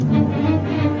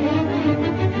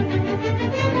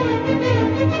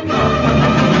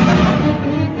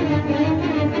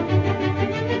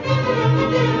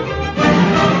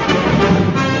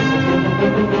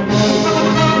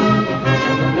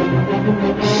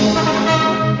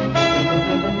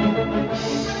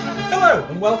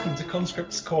welcome to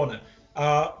Conscript's Corner,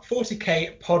 our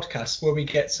 40k podcast where we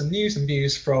get some news and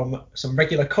views from some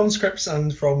regular conscripts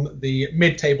and from the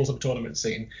mid-tables of the tournament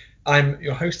scene. I'm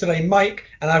your host today, Mike,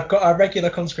 and I've got our regular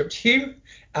conscript, Hugh,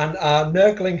 and our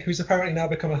nurgling, who's apparently now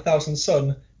become a thousand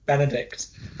son, Benedict.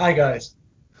 Hi, guys.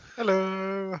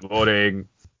 Hello. Morning.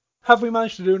 Have we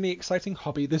managed to do any exciting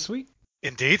hobby this week?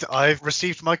 Indeed, I've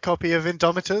received my copy of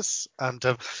Indomitus and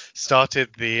have started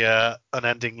the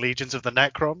Unending Legions of the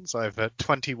Necrons. I have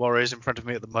 20 warriors in front of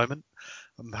me at the moment.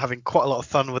 I'm having quite a lot of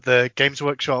fun with the Games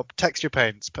Workshop texture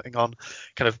paints, putting on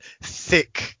kind of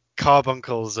thick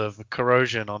carbuncles of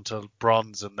corrosion onto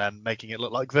bronze and then making it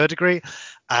look like verdigris.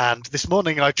 And this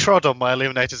morning I trod on my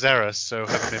Illuminator Xeris, so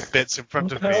having him bits in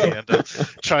front of me and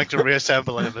trying to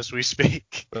reassemble him as we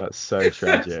speak. That's so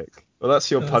tragic. Well,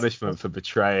 that's your punishment for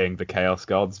betraying the Chaos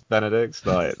Gods, Benedict.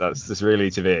 Like, that's just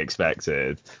really to be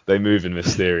expected. They move in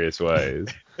mysterious ways.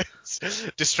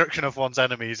 Destruction of one's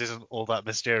enemies isn't all that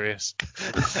mysterious.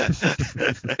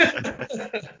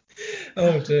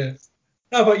 Oh dear.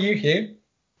 How about you, Hugh?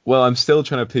 Well, I'm still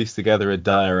trying to piece together a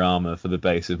diorama for the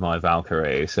base of my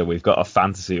Valkyrie. So we've got a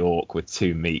fantasy orc with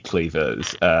two meat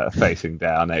cleavers facing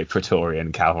down a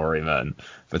Praetorian cavalryman.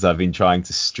 But I've been trying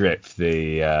to strip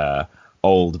the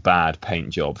old bad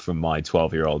paint job from my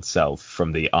 12-year-old self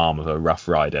from the arm of a Rough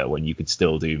Rider when you could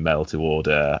still do mail to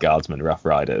order Guardsman Rough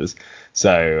Riders.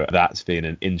 So that's been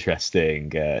an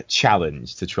interesting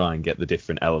challenge to try and get the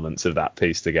different elements of that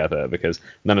piece together, because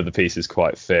none of the pieces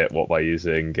quite fit, what by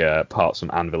using parts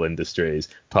from Anvil Industries,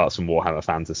 parts from Warhammer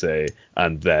Fantasy,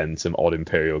 and then some odd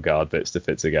Imperial Guard bits to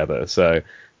fit together. So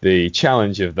the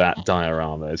challenge of that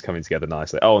diorama is coming together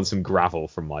nicely. Oh, and some gravel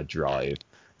from my drive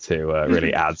to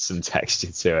really add some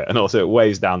texture to it, and also it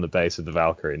weighs down the base of the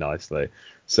Valkyrie nicely.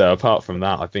 So apart from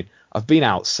that, I've been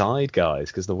outside, guys,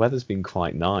 because the weather's been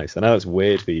quite nice. I know it's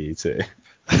weird for you too.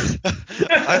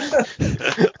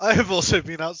 I have also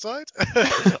been outside.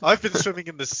 I've been swimming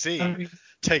in the sea.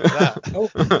 Take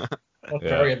that. Oh,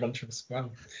 very adventurous. Wow.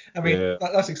 I mean,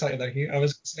 that's exciting though, Hugh. I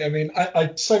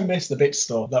so missed the bit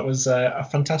store. That was a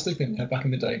fantastic thing back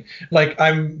in the day. Like,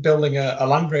 I'm building a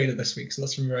Land Raider this week, so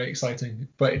that's been very exciting.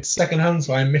 But it's secondhand,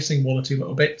 so I'm missing one or two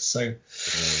little bits. So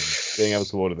being able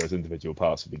to order those individual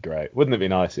parts would be great. Wouldn't it be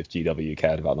nice if GW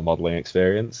cared about the modelling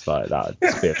experience? Like, that would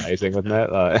just be amazing, wouldn't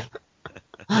it? Like,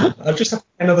 I'll just have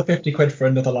another 50 quid for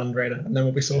another Land Raider, and then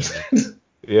we'll be sorted.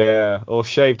 Yeah, or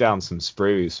shave down some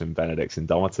sprues from Benedict's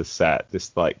Indomitus set.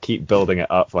 Just like keep building it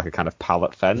up like a kind of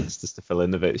pallet fence just to fill in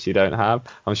the bits you don't have.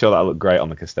 I'm sure that'll look great on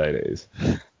the Custodes.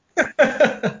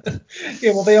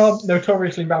 Yeah, well, they are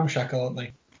notoriously ramshackle, aren't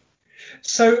they?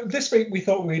 So this week we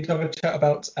thought we'd have a chat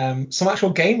about some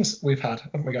actual games we've had,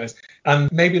 haven't we, guys?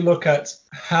 And maybe look at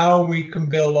how we can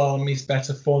build armies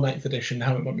better for 9th edition,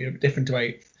 how it might be a bit different to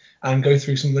 8th, and go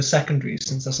through some of the secondaries,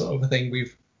 since that's sort of a thing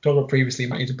we've talked about previously,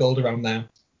 might need to build around now.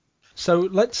 So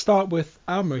let's start with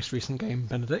our most recent game,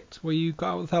 Benedict, where you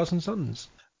got out 1,000 Suns.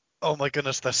 Oh my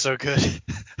goodness, they're so good.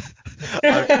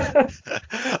 I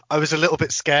was a little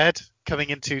bit scared coming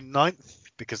into 9th,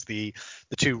 because the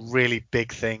two really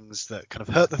big things that kind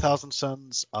of hurt the 1,000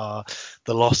 Suns are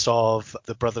the loss of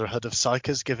the Brotherhood of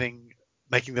Psykers,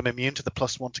 making them immune to the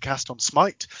 +1 to cast on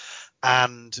Smite,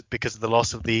 and because of the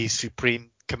loss of the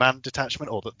Supreme Command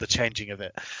detachment, or the changing of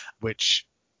it, which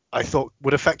I thought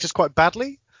would affect us quite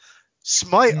badly.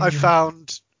 Smite, I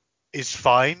found, is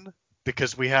fine,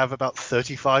 because we have about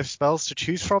 35 spells to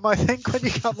choose from, I think, when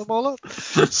you count them all up.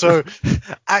 So,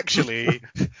 actually,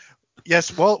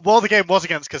 yes, while the game was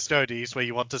against Custodes, where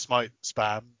you want to Smite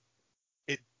spam,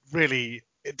 it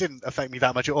didn't affect me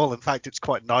that much at all. In fact, it's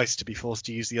quite nice to be forced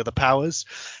to use the other powers.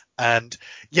 And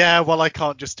yeah, while I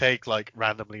can't just take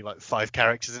randomly 5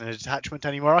 characters in a detachment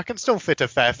anymore, I can still fit a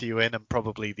fair few in, and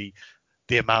probably the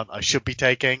amount I should be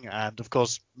taking. And of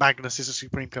course, Magnus is a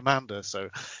Supreme Commander, so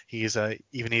he is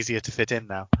even easier to fit in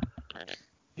now.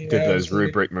 Yeah, Did those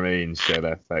Rubric Marines show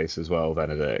their face as well,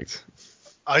 Benedict?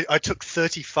 I took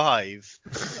 35.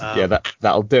 Yeah,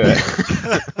 that'll do it.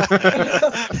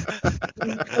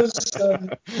 Because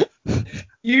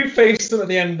you faced them at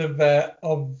the end of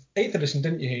 8th edition,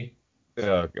 didn't you?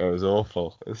 Oh, it was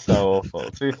awful. It was so awful.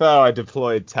 To be fair, I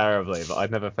deployed terribly, but I'd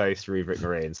never faced Rubric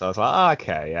Marines, so I was like,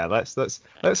 okay, yeah, let's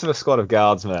have a squad of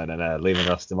guardsmen and leaving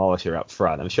us Demolisher up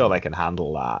front. I'm sure they can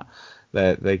handle that.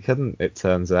 They couldn't, it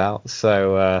turns out.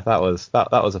 So that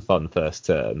was a fun first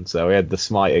turn. So we had the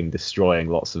smiting destroying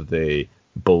lots of the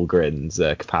Bulgrin's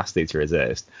capacity to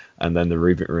resist, and then the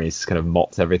Rubik Marines kind of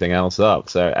mopped everything else up.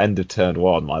 So end of turn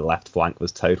 1, my left flank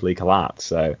was totally collapsed.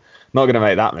 So not going to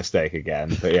make that mistake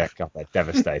again. But yeah, God, they're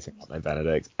devastating, aren't they,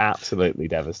 Benedict? Absolutely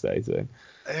devastating.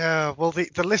 Yeah, well,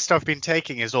 the list I've been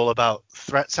taking is all about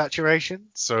threat saturation.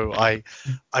 So I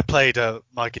played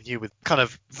Mike and you with kind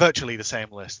of virtually the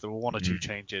same list. There were one or two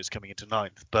changes coming into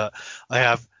ninth, but I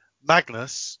have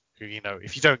Magnus, who, you know,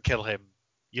 if you don't kill him,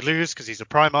 you lose because he's a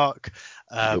Primarch.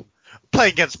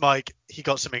 Playing against Mike, he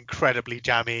got some incredibly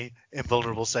jammy,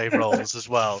 invulnerable save rolls as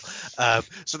well.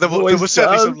 So there was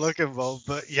certainly some luck involved,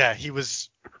 but yeah, he was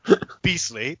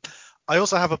beastly. I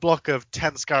also have a block of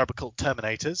 10 Scarab Occult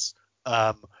Terminators,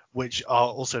 which are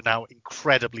also now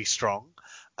incredibly strong.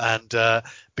 And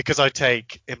because I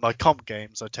take, in my comp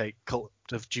games, I take Cult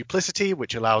of Duplicity,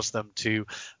 which allows them to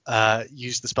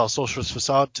use the spell Sorcerer's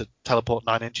Facade to teleport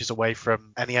 9 inches away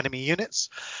from any enemy units.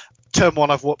 Turn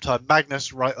 1, I've warped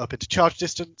Magnus right up into charge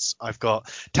distance. I've got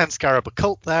 10 Scarab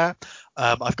Occult there.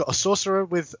 I've got a sorcerer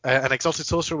with an Exalted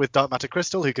Sorcerer with Dark Matter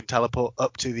Crystal who can teleport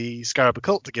up to the Scarab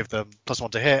Occult to give them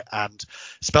 +1 to hit and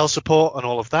spell support and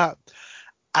all of that.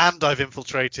 And I've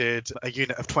infiltrated a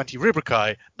unit of 20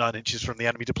 Rubricae 9 inches from the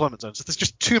enemy deployment zone. So there's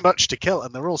just too much to kill,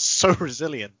 and they're all so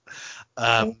resilient.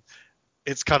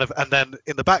 It's kind of, and then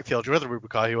in the backfield, your other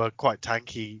Rubricae, who are quite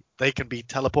tanky, they can be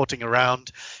teleporting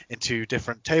around into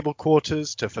different table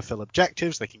quarters to fulfill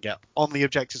objectives. They can get on the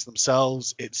objectives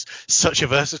themselves. It's such a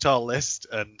versatile list,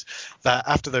 and that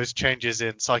after those changes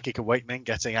in Psychic Awakening,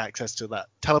 getting access to that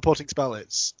teleporting spell,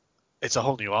 it's a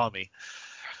whole new army.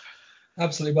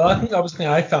 Absolutely. Well, I think that was the thing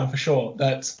I found for sure,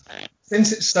 that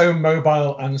since it's so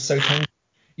mobile and so tanky,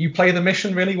 you play the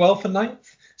mission really well for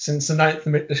ninth, since the ninth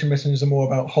edition missions are more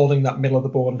about holding that middle of the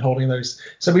board and holding those.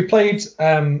 So we played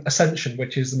Ascension,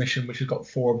 which is the mission which has got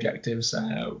 4 objectives,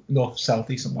 north, south,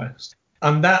 east and west.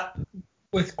 And that,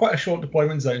 with quite a short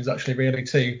deployment zones actually really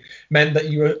too, meant that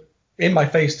you were in my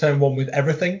face turn 1 with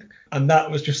everything. And that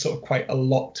was just sort of quite a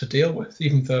lot to deal with,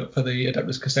 even for the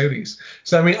Adeptus Custodes.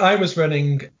 So, I mean, I was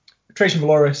running Trajan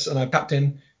Valoris and a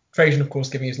captain. Trajan, of course,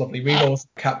 giving his lovely rerolls.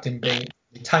 Captain being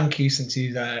tanky since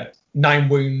he's 9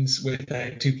 wounds with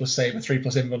a 2+ save, a 3+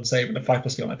 invuln save, and a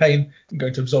 5+ feel my pain. I'm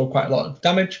going to absorb quite a lot of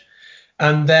damage.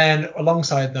 And then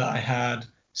alongside that, I had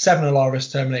 7 Alaris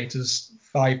Terminators,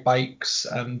 5 bikes,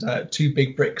 and 2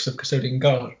 big bricks of Custodian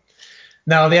Guard.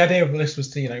 Now, the idea of the list was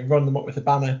to, run them up with a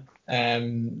banner,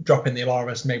 drop in the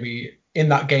Alaris. Maybe in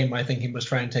that game, my thinking was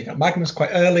try and take out Magnus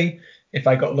quite early. If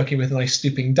I got lucky with a nice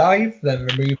stooping dive, then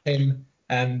remove him,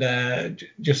 and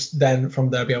just then from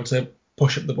there be able to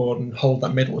push up the board and hold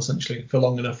that middle essentially for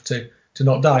long enough to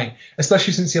not die.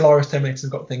 Especially since the Alaris Terminators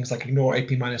have got things like Ignore AP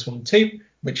 -1 and 2,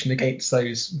 which negates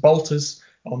those bolters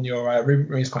on your Rubik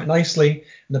Marines quite nicely.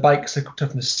 And the bikes are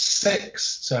toughness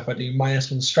 6, so if I do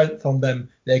 -1 strength on them,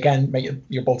 they again make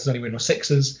your bolters only win or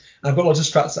 6s. And I've got lots of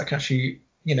strats that can actually,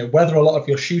 weather a lot of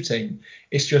your shooting.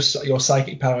 It's just your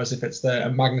psychic powers, if it's there,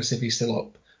 and Magnus, if he's still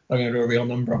up, are going to do a real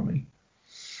number on me.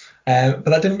 But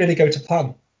that didn't really go to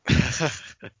plan.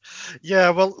 Yeah,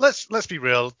 well, let's be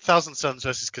real. Thousand Sons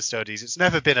versus Custodes. It's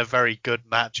never been a very good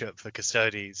matchup for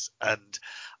Custodes, and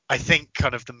I think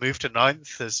kind of the move to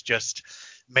ninth has just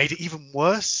made it even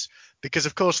worse. Because,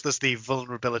 of course, there's the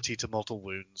vulnerability to mortal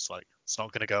wounds. Like, it's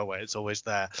not going to go away. It's always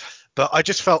there. But I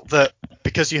just felt that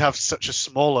because you have such a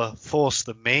smaller force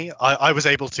than me, I was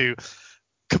able to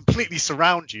completely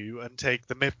surround you and take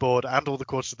the mid-board and all the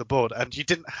quarters of the board. And you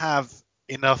didn't have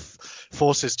enough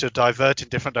forces to divert in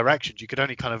different directions. You could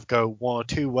only kind of go 1 or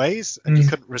 2 ways, and you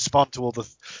couldn't respond to all the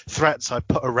threats I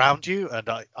put around you. And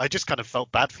I just kind of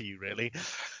felt bad for you, really.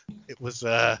 It was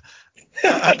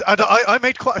and I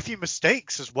made quite a few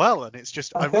mistakes as well, and it's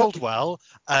just I rolled well,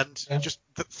 and just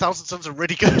the Thousand Sons are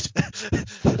really good.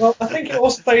 Well, I think it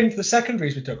also played into the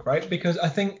secondaries we took, right? Because I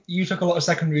think you took a lot of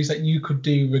secondaries that you could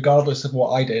do regardless of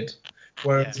what I did,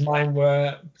 whereas mine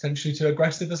were potentially too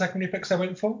aggressive, the secondary picks I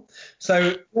went for.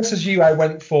 So just as you, I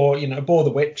went for, Abhor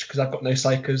the Witch, because I've got no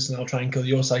Psychers, and I'll try and kill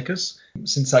your Psychers,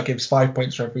 since that gives 5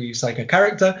 points for every Psycho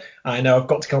character. I know I've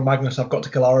got to kill Magnus, I've got to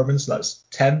kill Araman, so that's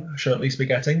 10 I should at least be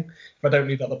getting. If I don't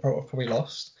need that, I've probably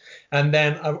lost. And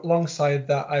then alongside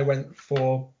that, I went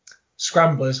for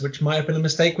Scramblers, which might have been a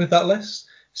mistake with that list.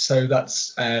 So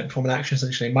that's from an action,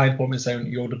 essentially, my deployment zone,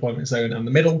 your deployment zone, and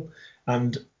the middle.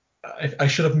 And I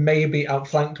should have maybe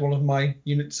outflanked one of my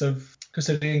units of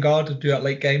Custodian Guard to do that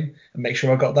late game and make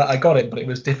sure I got that. I got it, but it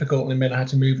was difficult, and it meant I had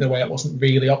to move in a way that wasn't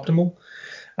really optimal.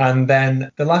 And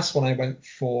then the last one I went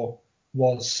for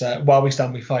was While We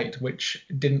Stand We Fight, which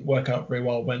didn't work out very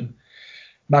well when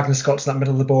Magnus got to that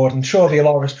middle of the board. And sure, the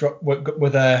Alaris were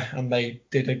there, and they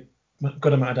did a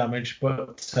good amount of damage,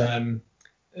 but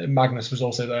Magnus was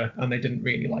also there, and they didn't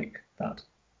really like that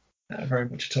very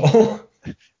much at all.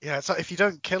 Yeah, it's like if you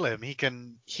don't kill him, he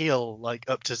can heal like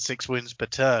up to 6 wounds per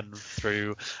turn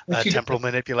through temporal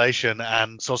manipulation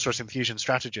and sorcerous infusion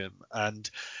stratagem, and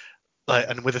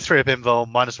with a 3-up invul,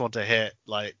 -1 to hit,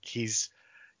 like he's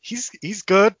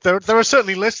good. There are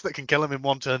certainly lists that can kill him in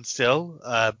 1 turn still,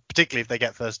 particularly if they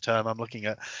get first turn. I'm looking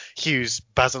at Hugh's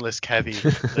Basilisk heavy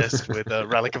list with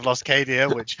Relic of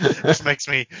Loscadia, which just makes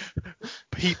me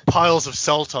heap piles of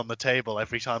salt on the table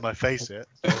every time I face it.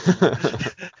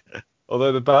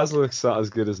 Although the Basilisks aren't as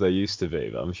good as they used to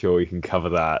be, but I'm sure we can cover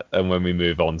that and when we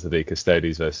move on to the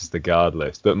Custodes versus the Guard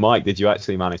list. But Mike, did you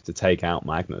actually manage to take out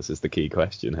Magnus is the key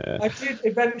question here. I did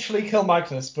eventually kill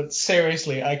Magnus, but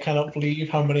seriously, I cannot believe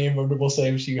how many invulnerable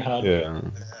saves you had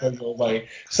go your way.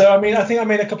 So, I mean, I think I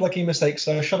made a couple of key mistakes.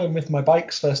 So I shot him with my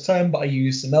bikes first turn, but I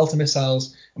used some Melter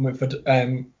missiles and went for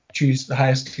choose the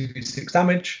highest 2d6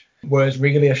 damage. Whereas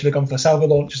really I should have gone for salvo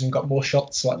launchers and got more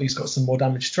shots, so at least got some more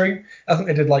damage through. I think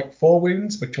I did like 4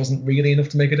 wounds, which wasn't really enough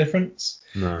to make a difference.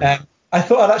 No. I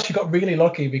thought I'd actually got really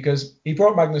lucky because he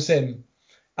brought Magnus in,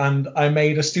 and I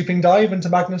made a stooping dive into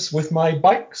Magnus with my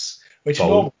bikes, which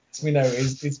normally, as we know,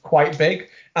 is quite big.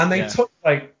 And they took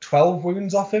like 12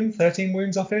 wounds off him, 13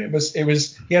 wounds off him. It was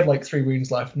he had like 3 wounds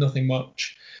left, nothing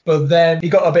much. But then he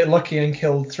got a bit lucky and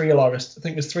killed 3 Alaris. I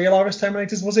think it was 3 Alaris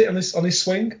Terminators, was it, on his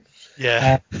swing?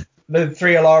 Yeah. The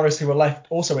 3 Alaris who were left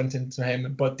also went into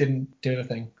him, but didn't do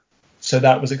anything. So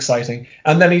that was exciting.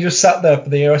 And then he just sat there for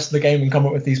the rest of the game and come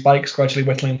up with these bikes, gradually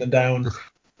whittling them down.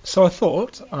 So I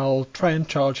thought I'll try and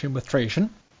charge him with Trajan.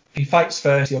 If he fights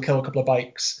first, he'll kill a couple of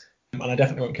bikes, and I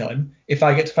definitely won't kill him. If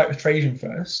I get to fight with Trajan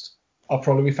first, I'll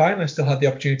probably be fine. I still had the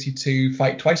opportunity to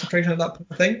fight twice with Trajan at that point,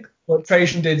 I think. But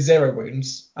Trajan did 0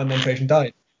 wounds, and then Trajan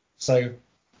died. So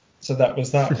that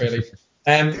was that, really.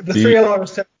 The 3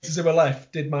 Alaris Terminators who were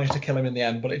left did manage to kill him in the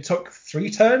end, but it took 3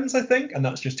 turns, I think, and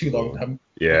that's just too long.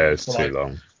 Yeah, it's too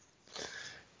long.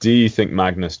 Do you think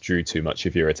Magnus drew too much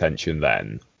of your attention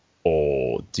then?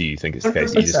 Or do you think it's the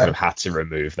case that you just kind of had to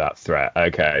remove that threat?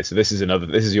 Okay, so this is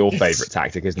your favourite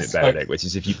tactic, isn't it, Benedict? Which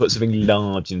is if you put something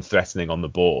large and threatening on the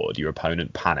board, your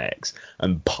opponent panics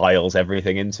and piles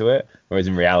everything into it, whereas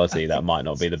in reality that might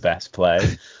not be the best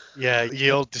play. Yeah,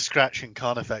 yield, distraction,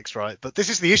 Carnifex, right? But this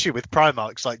is the issue with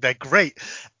Primarchs. Like, they're great.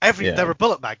 They're a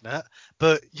bullet magnet,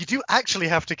 but you do actually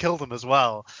have to kill them as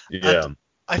well. Yeah. And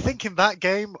I think in that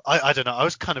game, I don't know, I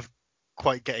was kind of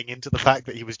quite getting into the fact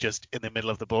that he was just in the middle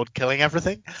of the board killing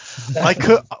everything.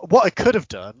 What I could have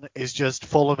done is just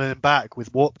fallen him back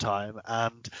with warp time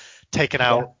and taken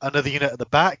out another unit at the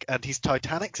back, and he's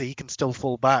Titanic, so he can still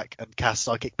fall back and cast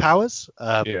psychic powers.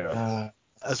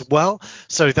 As well,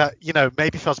 so that, you know,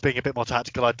 maybe if I was being a bit more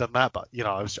tactical, I'd done that, but, you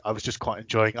know, I was just quite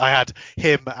enjoying. I had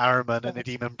him, Ahriman, and a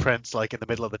Demon Prince like in the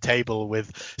middle of the table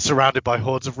surrounded by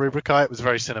hordes of Rubricae. It was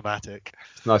very cinematic.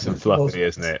 It's nice and fluffy,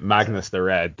 isn't it? Magnus the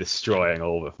Red destroying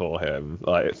all before him.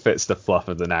 Like, it fits the fluff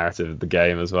of the narrative of the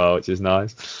game as well, which is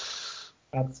nice.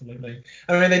 Absolutely.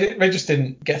 I mean, they just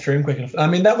didn't get through him quick enough. I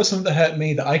mean, that was something that hurt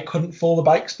me, that I couldn't fall the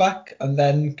bikes back and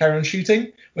then carry on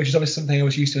shooting, which is obviously something I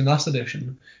was used to in last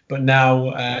edition, but now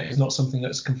is not something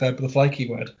that's conferred with the fly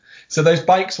keyword. So those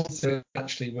bikes also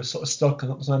actually were sort of stuck,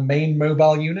 and that was my main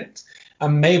mobile unit.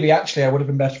 And maybe actually I would have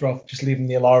been better off just leaving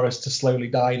the Alaris to slowly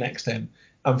die next to him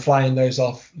and flying those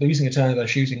off, losing a turn of their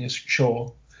shooting is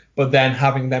sure, but then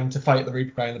having them to fight the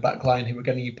Reaper in the back line who were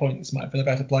getting you points might have been a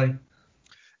better play.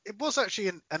 It was actually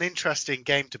an interesting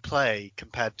game to play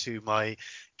compared to my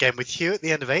game with Hugh at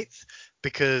the end of 8th,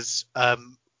 because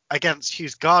against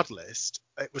Hugh's guard list,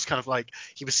 it was kind of like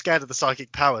he was scared of the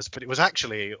psychic powers, but it was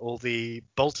actually all the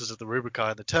bolters of the Rubricae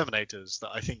and the Terminators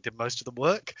that I think did most of the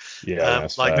work. Yeah,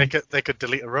 like they could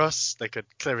delete a Russ, they could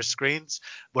clear his screens,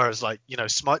 whereas, like, you know,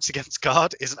 smites against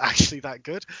guard isn't actually that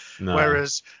good. No.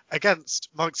 Whereas against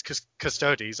Monk's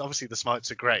Custodes, obviously the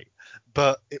smites are great,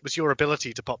 but it was your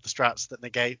ability to pop the strats that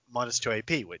negate -2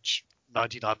 AP, which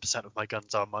 99% of my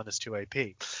guns are -2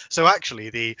 AP. So actually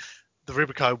the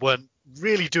Rubricae weren't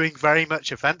really doing very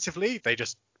much offensively. They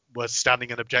just were standing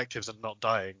in objectives and not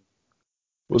dying.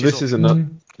 Well, this is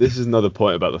another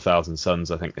point about the Thousand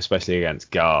Suns, I think, especially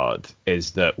against guard,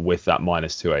 is that with that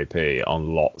 -2 AP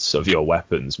on lots of your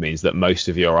weapons means that most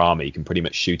of your army can pretty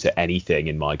much shoot at anything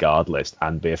in my guard list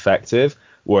and be effective,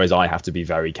 whereas I have to be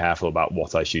very careful about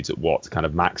what I shoot at what to kind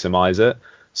of maximize it.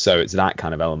 So it's that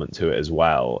kind of element to it as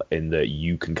well, in that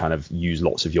you can kind of use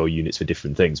lots of your units for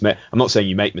different things. I'm not saying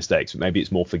you make mistakes, but maybe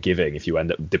it's more forgiving if you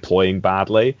end up deploying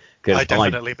badly. I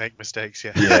definitely make mistakes,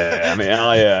 yeah. Yeah, I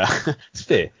mean, it's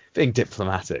fair. being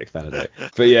diplomatic, Benedict.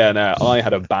 But yeah, no, I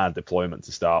had a bad deployment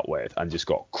to start with and just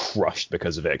got crushed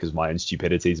because of it, because of my own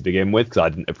stupidity to begin with, because I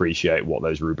didn't appreciate what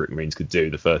those Rubric Marines could do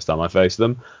the first time I faced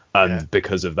them. And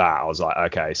because of that, I was like,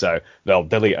 okay, so they'll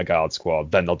delete a guard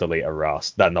squad, then they'll delete a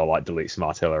Rust, then they'll like delete some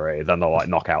artillery, then they'll like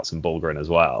knock out some Bulgarin as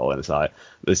well. And it's like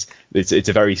it's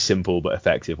a very simple but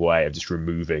effective way of just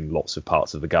removing lots of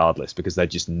parts of the guard list, because they're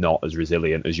just not as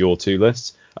resilient as your two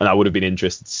lists. And I would have been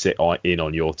interested to sit in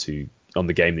on your two, on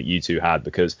the game that you two had,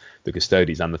 because the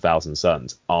Custodies and the Thousand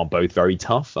Sons are both very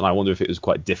tough. And I wonder if it was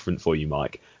quite different for you,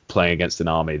 Mike, playing against an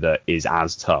army that is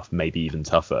as tough, maybe even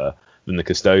tougher than the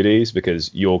Custodies,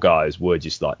 because your guys were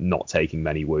just like not taking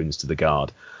many wounds to the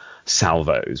guard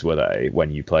salvos, were they,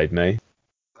 when you played me?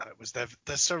 It was they're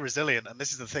so resilient, and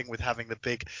this is the thing with having the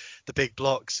big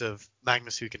blocks of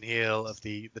Magnus who can heal, of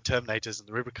the Terminators and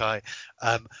the Rubricae.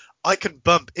 I can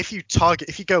bump if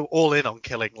you go all in on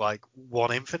killing like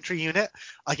one infantry unit,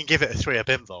 I can give it a 3-up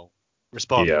invul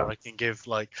respond, or I can give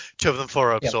like 2 of them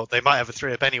 4-ups, or they might have a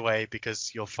 3-up anyway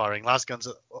because you're firing las guns,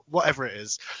 whatever it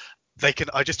is.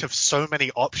 I just have so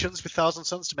many options with Thousand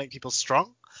Sons to make people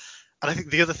strong. And I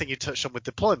think the other thing you touched on with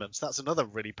deployments, that's another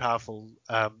really powerful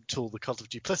tool the Cult of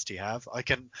Duplicity have. I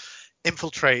can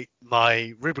infiltrate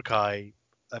my Rubricae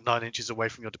 9 inches away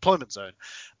from your deployment zone.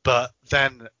 But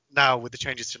then now with the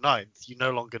changes to 9th, you no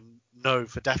longer know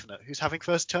for definite who's having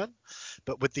first turn.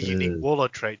 But with the unique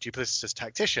Warlord trait, Duplicitous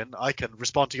Tactician, I can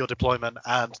respond to your deployment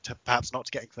and perhaps not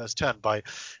to getting first turn by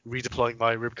redeploying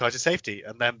my Rubricae to safety.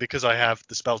 And then because I have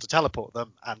the spell to teleport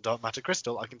them and Dark Matter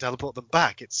Crystal, I can teleport them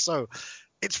back.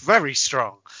 It's very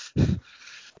strong.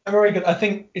 Very good. I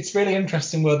think it's really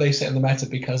interesting where they sit in the meta,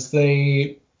 because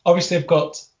they obviously have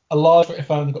got a large, if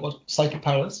I've got psychic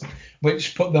powers,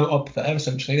 which put them up there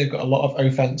essentially. They've got a lot of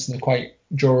offense and they're quite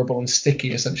durable and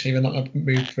sticky essentially. They're not going to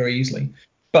move very easily.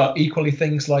 But equally,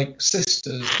 things like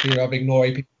Sisters, who have ignore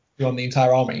AP on the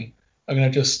entire army, are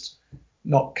going to just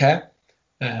not care.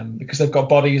 Because they've got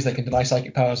bodies, they can deny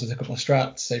psychic powers, there's a couple of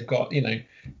strats, they've got,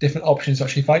 different options to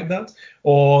actually fight that.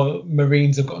 Or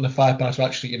Marines have got enough firepower to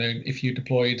actually, if you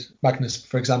deployed Magnus,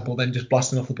 for example, then just blast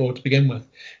them off the board to begin with.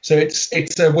 So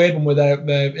it's a weird one where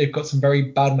they've got some very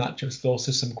bad matchups, but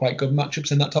also some quite good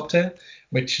matchups in that top tier,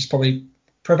 which is probably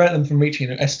prevent them from reaching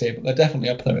S tier, but they're definitely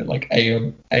up there at like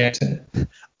A tier.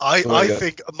 I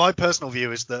think my personal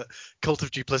view is that Cult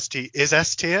of Duplicity is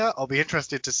S tier. I'll be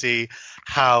interested to see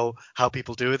how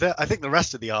people do with it. I think the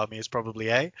rest of the army is probably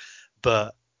A,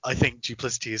 but I think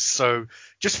Duplicity is so,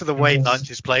 just for the way Ninth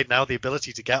is played now, the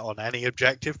ability to get on any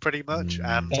objective pretty much,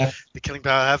 and the killing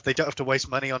power they don't have to waste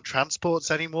money on transports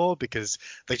anymore because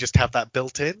they just have that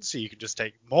built in, so you can just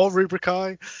take more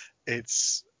Rubricae.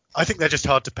 I think they're just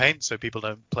hard to paint, so people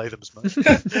don't play them as much.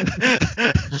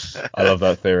 I love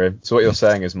that theory. So what you're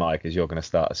saying is, Mike, is you're going to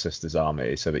start a Sisters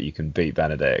army so that you can beat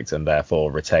Benedict and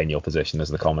therefore retain your position as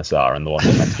the commissar and the one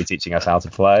that's meant to be teaching us how to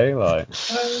play?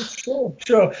 Sure.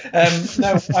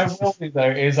 No, I will do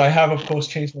though is I have of course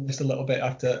changed my list a little bit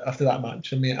after that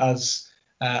match. I mean, as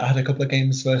I had a couple of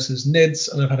games versus Nids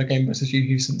and I've had a game versus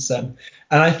Yu since then.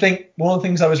 And I think one of the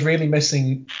things I was really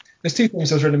missing. There's 2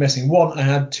 things I was really missing. One, I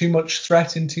had too much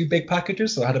threat in 2 big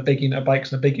packages. So I had a big unit of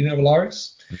bikes and a big unit of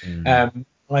Alaris.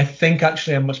 I think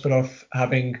actually I'm much better off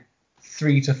having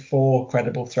 3 to 4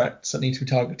 credible threats that need to be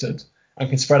targeted and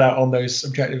can spread out on those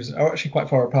objectives that are actually quite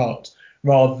far apart,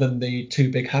 rather than the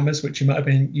 2 big hammers, which you might have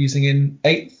been using in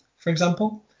 8th, for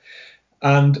example.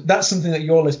 And that's something that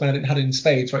your list had in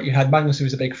spades, right? You had Magnus, who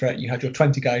was a big threat. You had your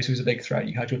 20 guys, who was a big threat.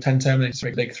 You had your 10 Terminators, who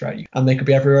was a big threat. And they could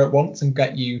be everywhere at once and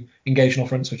get you engaged on all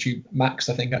fronts, which you maxed,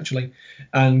 I think, actually,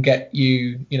 and get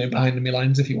you, behind enemy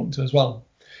lines if you want to as well.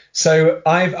 So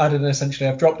I've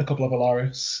dropped a couple of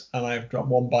Alaris, and I've dropped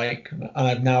 1 bike, and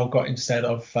I've now got, instead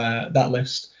of that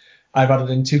list, I've added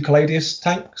in 2 Caladius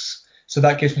tanks. So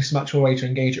that gives me some actual way to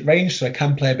engage at range, so I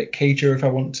can play a bit cagier if I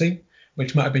want to,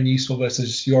 which might have been useful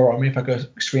versus your army if I go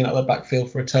screen out the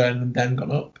backfield for a turn and then gone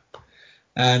up.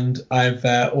 And I've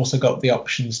also got the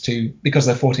options to, because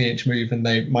they're 14-inch move and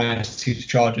they -2 to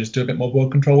charges, do a bit more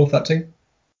board control with that too.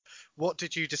 What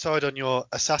did you decide on your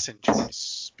assassin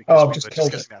choice? Because we were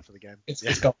discussing that for the game.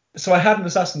 It's gone. So I had an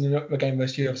assassin in the game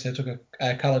versus you. Obviously, I took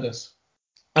a Calidus.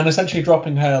 And essentially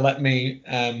dropping her let me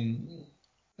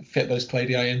fit those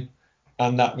Caladi in.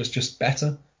 And that was just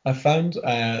better, I found.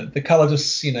 The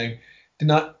Calidus,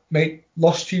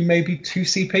 lost you maybe 2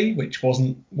 CP, which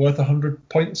wasn't worth 100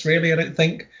 points really, I don't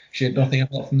think. She had nothing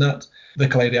apart from that. The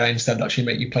Caladi instead actually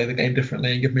make you play the game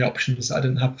differently and give me options that I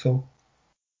didn't have before.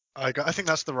 I think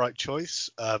that's the right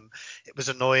choice. It was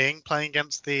annoying playing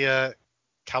against the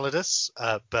Calidus,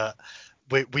 but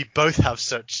we both have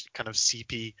such kind of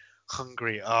CP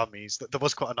hungry armies. There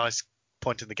was quite a nice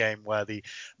point in the game where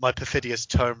my Perfidious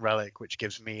Tome Relic, which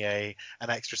gives me an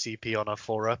extra CP on a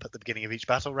 4-up at the beginning of each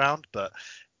battle round, but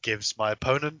gives my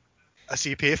opponent a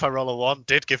CP if I roll a 1,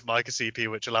 did give Mike a CP,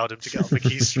 which allowed him to get on the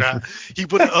key strat he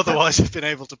wouldn't otherwise have been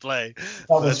able to play.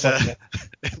 Was But fun,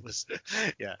 it was,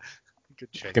 yeah, good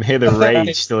I trick. can hear the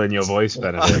rage still in your voice,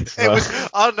 Benedict. It was.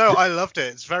 Oh no, I loved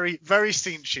it. It's very, very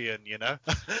Cinchian, you know.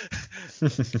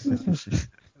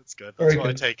 That's good. That's Very why I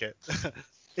good. take it.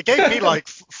 It gave me like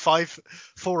 4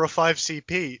 or 5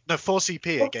 CP. No, 4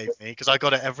 CP it gave me because I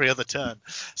got it every other turn.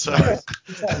 So Yeah,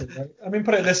 exactly, right. I mean,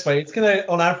 put it this way: it's gonna,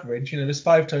 on average, there's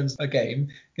 5 turns a game.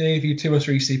 Gonna give you 2 or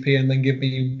 3 CP and then give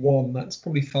me 1. That's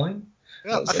probably fine.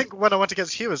 yeah, I think when I went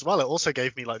against Hugh as well, it also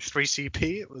gave me like 3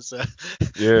 CP. It was.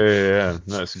 Yeah.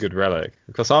 No, it's a good relic.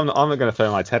 Because I'm going to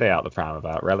throw my teddy out the pram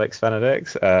about relics,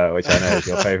 Benedict, which I know is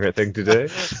your favourite thing to do.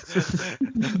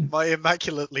 My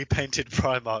immaculately painted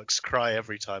Primarchs cry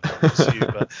every time I miss you,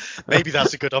 but maybe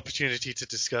that's a good opportunity to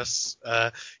discuss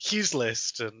Hugh's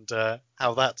list and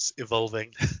how that's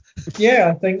evolving.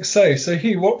 Yeah, I think so. So,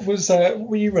 Hugh, what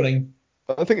were you running?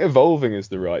 I think evolving is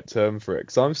the right term for it,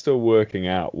 because I'm still working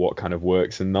out what kind of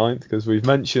works in ninth, because we've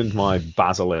mentioned my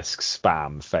Basilisk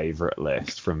spam favourite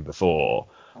list from before,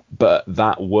 but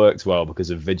that worked well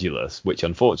because of Vigilus, which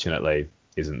unfortunately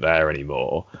isn't there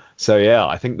anymore. So yeah,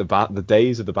 I think the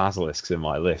days of the Basilisks in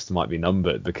my list might be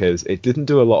numbered, because it didn't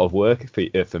do a lot of work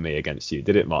for me against you,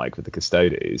 did it, Mike, with the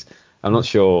Custodes? I'm not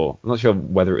sure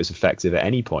whether it was effective at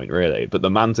any point really, but the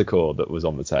Manticore that was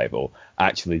on the table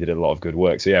actually did a lot of good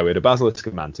work. So yeah, we had a Basilisk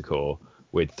and Manticore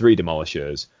with 3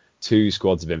 Demolishers, 2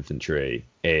 squads of infantry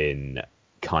in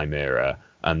Chimera,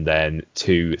 and then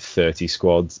 2 30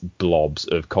 squads blobs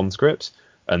of conscripts.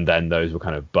 And then those were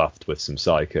kind of buffed with some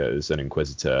Psychers and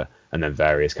Inquisitor, and then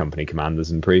various company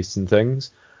commanders and priests and things.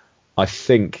 I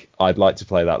think I'd like to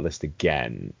play that list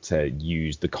again to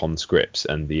use the conscripts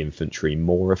and the infantry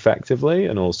more effectively,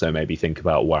 and also maybe think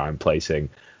about where I'm placing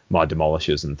my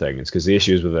demolishers and things. Because the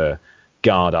issue is with a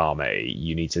guard army,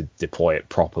 you need to deploy it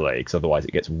properly, because otherwise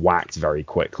it gets whacked very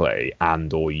quickly,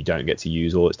 and or you don't get to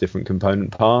use all its different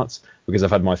component parts. Because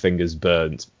I've had my fingers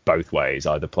burnt both ways,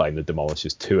 either playing the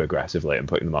demolishers too aggressively and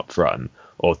putting them up front,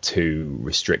 or too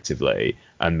restrictively,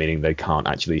 and meaning they can't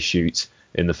actually shoot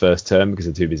in the first turn because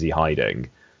they're too busy hiding.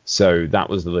 So that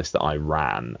was the list that I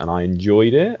ran, and I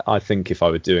enjoyed it. I think if I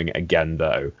were doing it again,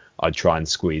 though, I'd try and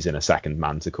squeeze in a second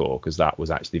Manticore, because that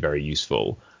was actually very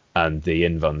useful. And the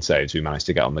invuln saves we managed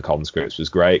to get on the conscripts was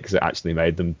great, because it actually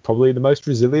made them probably the most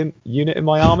resilient unit in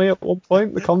my army at one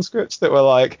point. The conscripts that were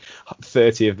like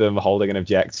 30 of them holding an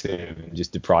objective and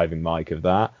just depriving Mike of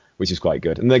that, which is quite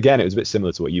good. And again, it was a bit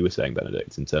similar to what you were saying,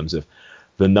 Benedict, in terms of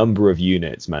the number of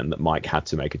units meant that Mike had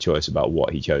to make a choice about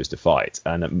what he chose to fight.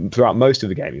 And throughout most of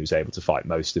the game, he was able to fight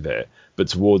most of it. But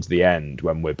towards the end,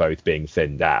 when we're both being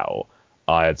thinned out,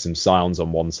 I had some Scions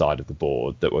on one side of the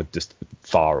board that were just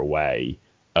far away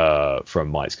from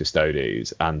Mike's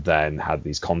Custodes, and then had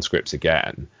these conscripts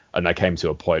again. And they came to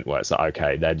a point where it's like,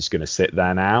 okay, they're just going to sit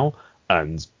there now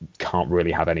and can't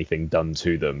really have anything done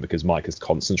to them because Mike has to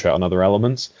concentrate on other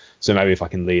elements. So maybe if I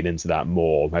can lean into that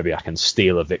more, maybe I can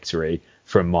steal a victory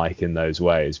from Mike in those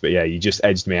ways. But yeah, you just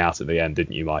edged me out at the end,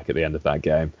 didn't you, Mike, at the end of that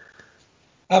game?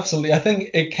 Absolutely. I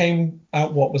think it came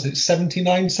out, what was it,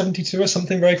 79, 72 or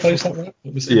something very close like that?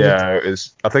 It was.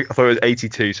 I thought it was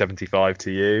 82-75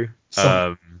 to you.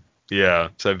 Yeah,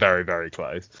 so very, very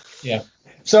close. Yeah.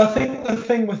 So I think the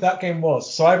thing with that game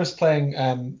was, so I was playing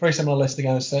very similar list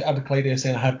again. So I had Cladius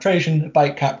in, I had Trajan, a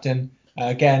bike captain.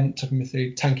 Again, took him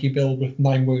through tanky build with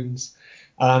 9 wounds.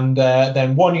 And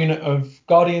then 1 unit of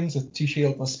Guardians with 2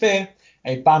 shield and a spear.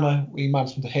 A banner, we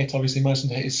managed him to hit. Obviously, managed him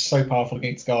to hit is so powerful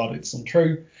against guard, it's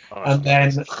untrue. And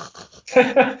then 6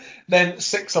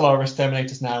 Alaris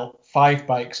Terminators now, 5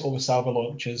 bikes, all the salvo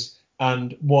launchers,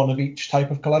 and 1 of each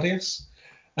type of Caladius.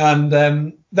 And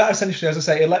that essentially, as I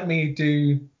say, it let me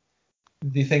do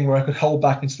the thing where I could hold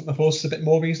back and split my forces a bit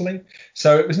more easily.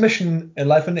 So it was mission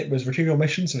 11, it was retrieval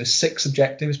mission, so there's 6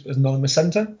 objectives, but there's none in the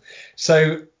centre.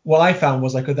 So what I found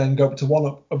was I could then go up to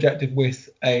 1 objective with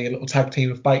a little tag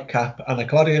team of Bike Cap and a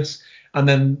Caladius, and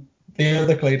then the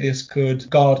other Caladius could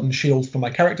guard and shield for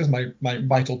my characters, my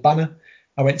vital banner.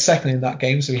 I went second in that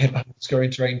game, so we hit behind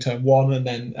Scurrying Terrain turn 1, and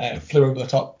then flew over the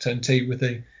top turn 2 with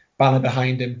the banner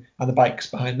behind him and the bikes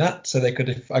behind that, so they could,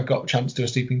 if I got a chance, do a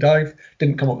steeping dive.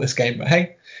 Didn't come up this game, but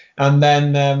hey. And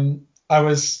then I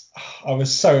was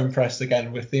so impressed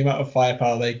again with the amount of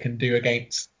firepower they can do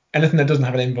against anything that doesn't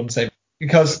have an invuln save.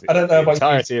 Because I don't know about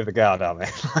entirety of the guard army.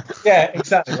 Yeah,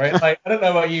 exactly, right. Like, I don't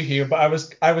know about you, Hugh, but I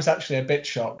was actually a bit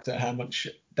shocked at how much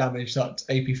damage that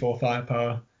AP4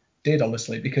 firepower did,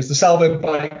 honestly, because the salvo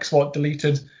bikes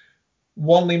deleted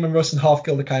one Leman Russ and half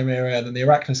killed the Chimera, and then the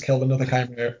Arachnus killed another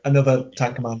Chimera, another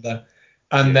tank commander,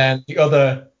 and then the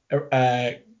other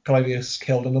Callidius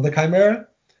killed another Chimera.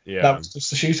 Yeah. That was just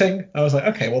the shooting. I was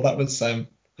like, okay, well that was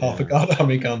half a guard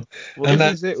army gone. Well,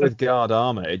 this is it with guard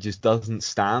armor. It just doesn't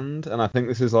stand, and I think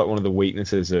this is like one of the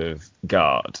weaknesses of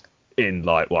guard in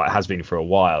like what it has been for a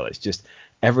while. It's just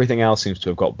everything else seems to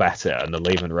have got better, and the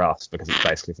Leman Russ, because it's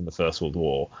basically from the First World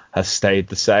War, has stayed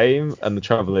the same. And the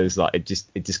trouble is, like, it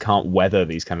just can't weather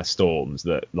these kind of storms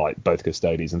that like both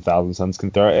Custodians and Thousand Suns can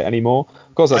throw at it anymore.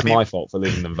 Of course, that's my fault for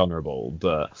leaving them vulnerable,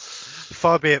 but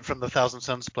far be it from the Thousand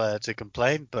Suns player to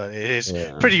complain, but it is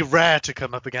pretty rare to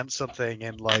come up against something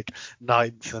in like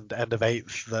 9th and end of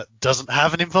 8th that doesn't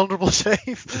have an invulnerable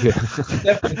save.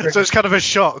 So it's kind of a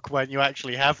shock when you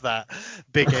actually have that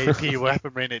big AP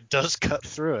weaponry and it does cut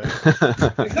through it.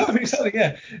 Exactly,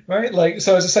 yeah. Right? Like,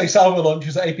 so as I say, salvo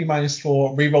launchers at AP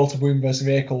 -4, reroll to wound versus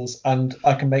vehicles, and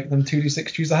I can make them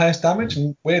 2d6 choose the highest damage,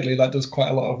 and weirdly that does quite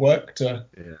a lot of work to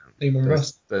Leman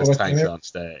Russ. Those tanks aren't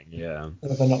staying,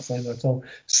 They're not staying there at all.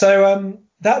 So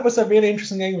that was a really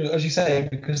interesting game, as you say,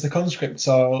 because the conscripts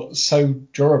are so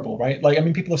durable, right? Like, I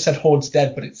mean, people have said Horde's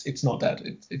dead, but it's not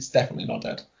dead. It's definitely not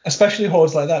dead. Especially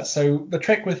Hordes like that. So the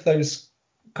trick with those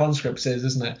conscripts is,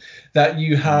 isn't it, that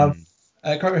you have,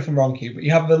 correct me if I'm wrong, Hugh, but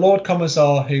you have the Lord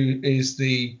Commissar, who is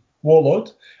the warlord,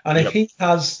 and if he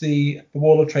has the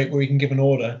warlord trait where he can give an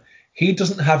order, he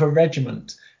doesn't have a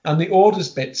regiment. And the orders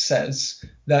bit says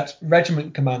that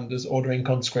regiment commanders ordering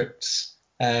conscripts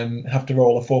have to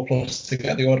roll a 4+ to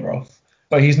get the order off.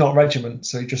 But he's not regiment,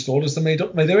 so he just orders them. They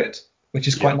do it, which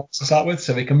is quite nice to start with.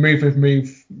 So they can move,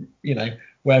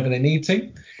 wherever they need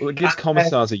to. Well, it gives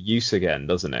commissars a use again,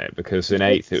 doesn't it? Because in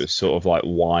 8th, it was sort of like,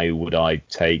 why would I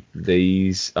take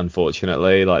these?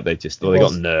 Unfortunately, like they got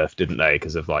nerfed, didn't they?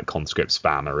 Because of like conscript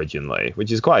spam originally,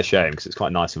 which is quite a shame because it's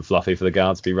quite nice and fluffy for the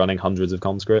guards to be running hundreds of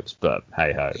conscripts. But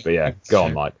hey ho. But yeah, go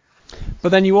on, Mike. But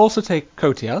then you also take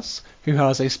Kotias, who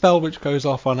has a spell which goes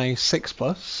off on a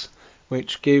 6+,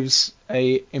 which gives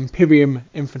a Imperium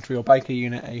infantry or biker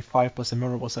unit a 5+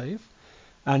 invulnerable save,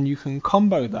 and you can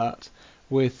combo that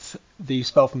with the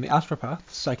spell from the Astropath,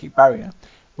 Psychic Barrier,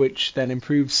 which then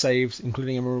improves saves,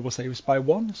 including invulnerable saves, by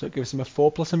 1, so it gives them a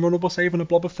 4+ invulnerable save and a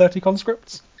blob of 30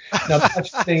 conscripts. Now,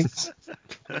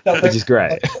 which is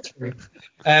great.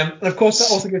 And of course,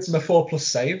 that also gives them a 4+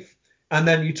 save. And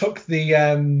then you took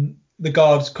the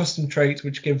guard's custom trait,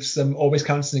 which gives them always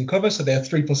counts in cover, so they have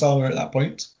 3+ armor at that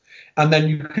point. And then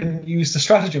you can use the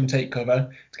stratagem take cover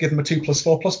to give them a 2+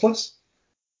 4++.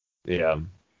 Yeah.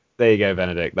 There you go,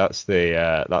 Benedict. That's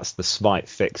the smite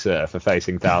fixer for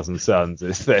facing Thousand Suns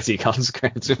is 30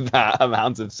 conscripts with that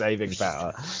amount of saving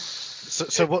power.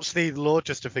 So what's the lore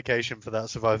justification for that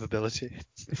survivability?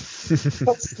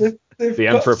 The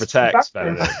Emperor protects,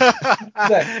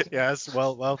 Benedict. Yes,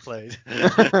 well played.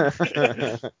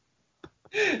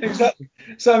 Exactly.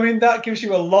 So I mean that gives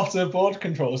you a lot of board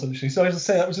control essentially. So as I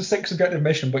say, that was a 6 objective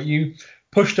mission, but you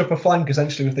pushed up a flank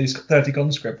essentially with these 30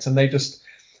 conscripts, and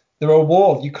they're a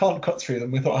wall. You can't cut through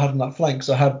them. We thought I had on that flank,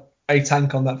 so I had a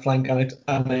tank on that flank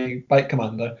and a bike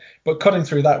commander. But cutting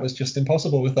through that was just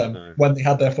impossible with them when they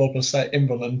had their 4+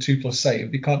 invul and 2+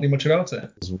 save. You can't do much about it.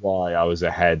 That's why I was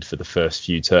ahead for the first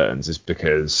few turns, is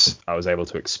because I was able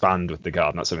to expand with the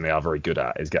guard, and that's something they are very good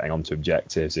at, is getting onto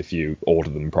objectives if you order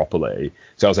them properly.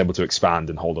 So I was able to expand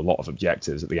and hold a lot of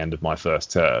objectives at the end of my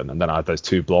first turn, and then I had those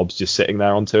 2 blobs just sitting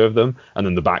there on 2 of them, and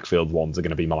then the backfield ones are going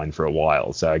to be mine for a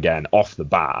while. So again, off the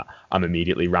bat, I'm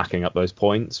immediately racking up those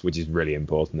points, which is really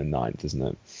important in 9th, isn't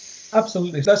it?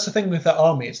 Absolutely. That's the thing with that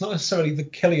army. It's not necessarily the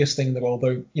killiest thing in the world,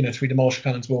 though, 3 demolition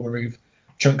cannons will remove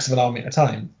chunks of an army at a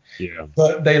time. Yeah.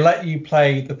 But they let you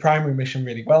play the primary mission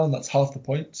really well, and that's half the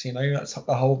points, that's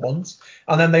the whole ones.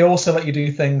 And then they also let you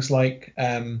do things like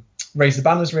raise the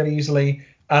banners really easily,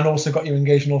 and also got you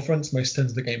engaged in all fronts most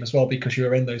turns of the game as well, because you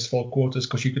were in those 4 quarters,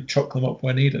 because you could chuck them up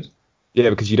where needed. Yeah,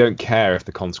 because you don't care if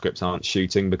the conscripts aren't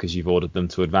shooting because you've ordered them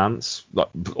to advance,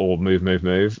 or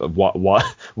move.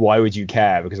 Why would you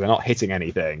care? Because they're not hitting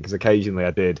anything. Because occasionally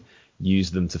I did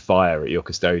use them to fire at your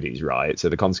Custodians, right? So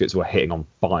the conscripts were hitting on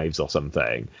 5s or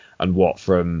something. And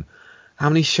from how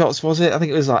many shots was it? I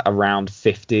think it was like around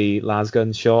 50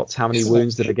 lasgun shots. How many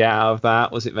wounds did I get out of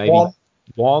that? Was it maybe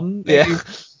one? Maybe. Yeah.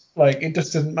 Like, it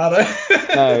just didn't matter.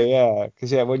 No, yeah,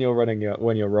 because when you're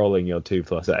rolling your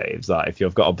 2+ saves, like if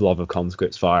you've got a blob of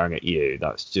conscripts firing at you,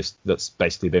 that's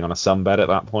basically being on a sunbed at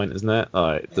that point, isn't it?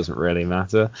 Like, it doesn't really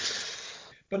matter.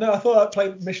 But no, I thought that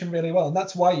played the mission really well, and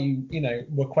that's why you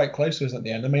were quite close to us at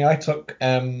the end. I mean, I took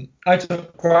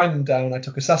Grind down, I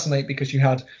took Assassinate because you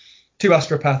had 2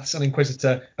 Astropaths, an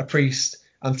Inquisitor, a Priest,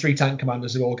 and 3 tank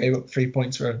commanders who all gave up 3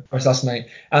 points for assassinate.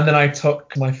 And then I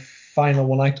took my final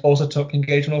one. I also took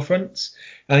engage on all fronts,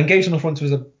 and engage on all fronts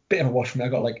was a bit of a wash for me. I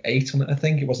got like 8 on it, I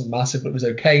think. It wasn't massive, but it was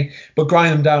okay. But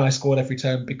grind them down, I scored every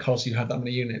turn because you had that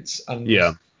many units, and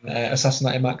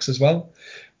assassinate max as well.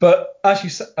 But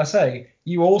as I say,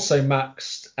 you also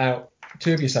maxed out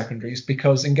 2 of your secondaries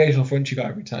because engage on front you got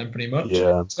every time pretty much,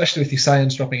 especially with your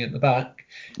scions dropping at the back.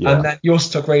 And then you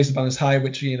also took raise the banners high,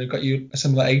 which got you a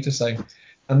similar 8 or so,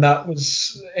 and that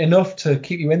was enough to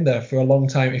keep you in there for a long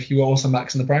time if you were also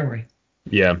maxing the primary.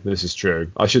 Yeah, this is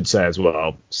true. I should say as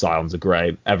well, Scions are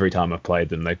great. Every time I've played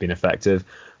them, they've been effective.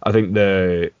 I think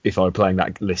if I were playing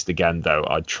that list again, though,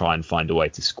 I'd try and find a way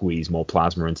to squeeze more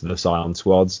plasma into the Scion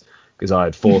squads, because I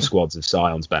had 4 squads of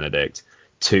Scions Benedict,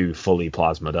 2 fully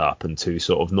plasmaed up and 2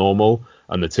 sort of normal,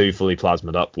 and the 2 fully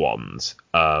plasmaed up ones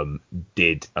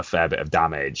did a fair bit of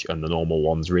damage, and the normal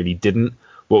ones really didn't.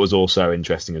 What was also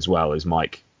interesting as well is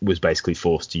Mike was basically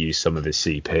forced to use some of his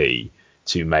CP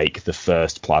to make the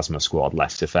first plasma squad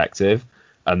less effective,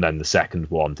 and then the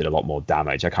second one did a lot more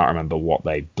damage. I can't remember what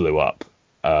they blew up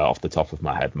off the top of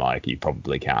my head, Mike. You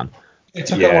probably can. It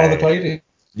took out one of the Palladium.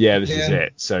 Yeah, this is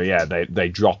it. So yeah, they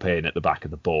drop in at the back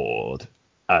of the board,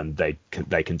 and they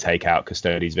can take out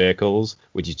Custodes vehicles,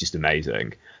 which is just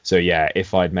amazing. So yeah,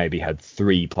 if I'd maybe had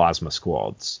 3 plasma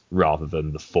squads rather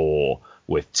than the 4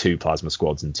 with 2 plasma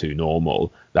squads and 2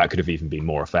 normal, that could have even been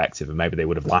more effective, and maybe they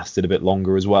would have lasted a bit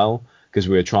longer as well, because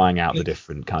we were trying out the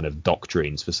different kind of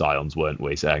doctrines for Scions, weren't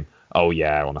we? Saying, oh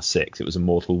yeah, on a 6 it was a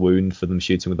mortal wound for them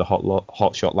shooting with the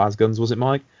hot shot las guns, was it,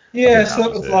 Mike? Yeah, so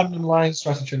that was London Line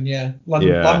stratagem,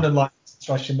 London Line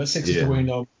stratagem, but 6 is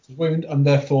the wound, and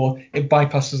therefore it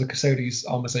bypasses the Custodes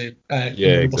armor save.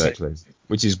 Exactly.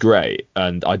 Which is great,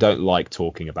 and I don't like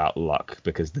talking about luck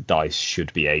because the dice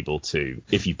should be able to,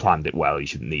 if you planned it well, you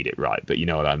shouldn't need it, right? But you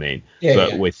know what I mean.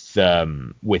 With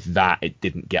that, it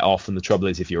didn't get off, and the trouble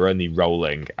is, if you're only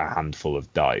rolling a handful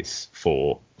of dice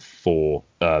for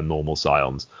normal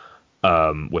Scions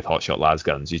with hotshot las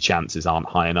guns, your chances aren't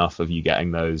high enough of you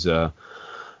getting those.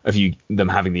 Them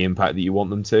having the impact that you want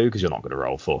them to, because you're not going to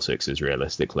roll 4 6s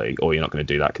realistically, or you're not going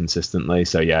to do that consistently.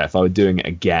 So yeah, if I were doing it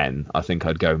again, I think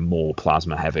I'd go more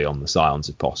plasma heavy on the Scions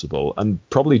if possible, and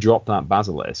probably drop that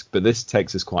Basilisk. But this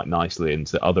takes us quite nicely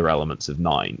into other elements of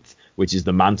 9th, which is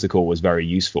the Manticore was very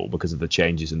useful because of the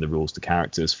changes in the rules to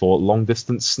characters for long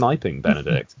distance sniping,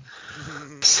 Benedict.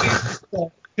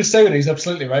 Custodes,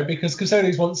 absolutely right, because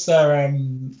Custodes once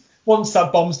that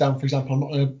bomb's down, for example, I'm not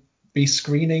going to be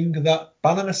screening that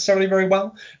banner necessarily very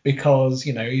well, because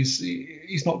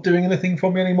he's not doing anything for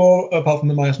me anymore apart from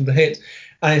the -1 to hit,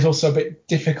 and it's also a bit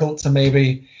difficult to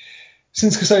maybe,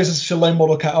 since Custodes is such a low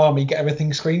model cat army, get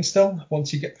everything screened still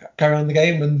once you carry on the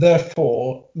game, and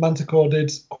therefore Manticore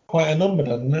did quite a number,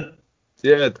 didn't it?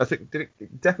 Yeah, I think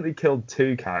it definitely killed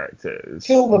 2 characters.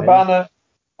 Killed the banner,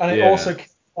 and it also killed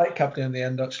the Bike Captain in the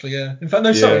end, actually. Yeah. In fact,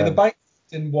 no, sorry, the Bike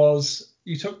Captain was,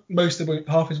 you took most of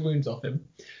half his wounds off him.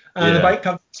 And the Bike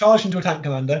Captain charged into a tank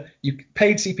commander. You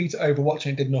paid CP to Overwatch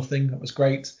and it did nothing. That was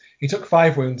great. He took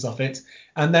 5 wounds off it.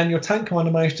 And then your tank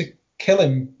commander managed to kill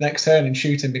him next turn and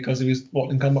shoot him because he was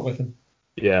locked in combat with him.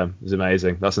 Yeah, it was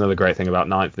amazing. That's another great thing about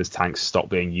 9th, is tanks stopped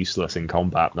being useless in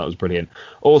combat. That was brilliant.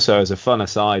 Also, as a fun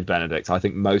aside, Benedict, I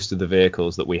think most of the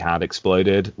vehicles that we had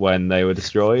exploded when they were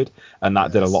destroyed, and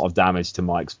that did a lot of damage to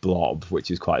Mike's blob, which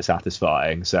is quite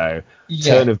satisfying. So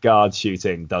turn of guard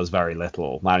shooting does very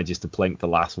little, manages to plink the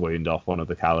last wound off one of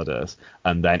the Calidus,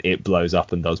 and then it blows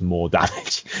up and does more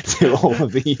damage to all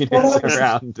of the units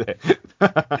around it.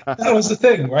 That was the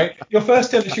thing, right? Your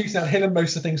first turn of shooting out hit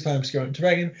most of the things by obscuring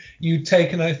terrain. You'd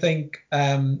taken, I think,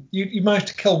 you managed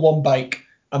to kill 1 bike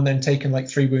and then taken like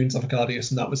 3 wounds off a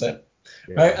Gladius, and that was it.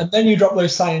 Right? And then you drop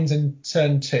those Scions in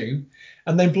turn 2,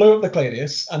 and then blew up the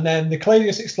Gladius, and then the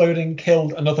Gladius exploding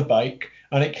killed another bike,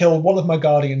 and it killed one of my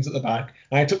Guardians at the back,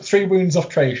 and I took 3 wounds off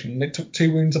Trajan, and it took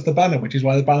 2 wounds off the banner, which is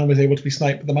why the banner was able to be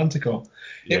sniped with the Manticore.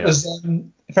 It was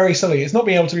very silly. It's not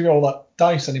being able to reroll that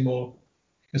dice anymore,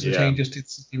 because the changes to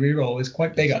the reroll is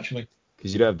quite big, actually.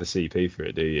 Because you don't have the CP for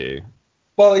it, do you?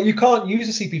 Well, you can't use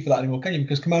a CP for that anymore, can you?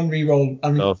 Because command reroll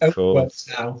and works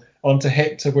now onto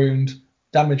hit to wound,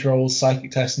 damage rolls,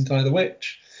 psychic tests, and Deny the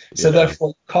Witch. So therefore,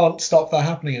 you can't stop that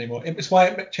happening anymore. It's why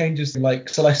it changes, like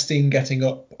Celestine getting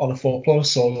up on a 4+,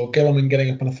 or Gilliman getting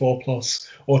up on a 4+,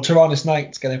 or Tyrannus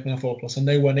Knights getting up on a 4+, and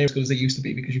nowhere near as good as they used to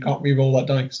be, because you can't reroll that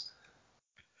dice.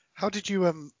 How did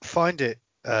you find it,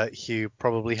 Hugh,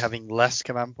 probably having less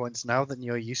command points now than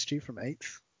you're used to from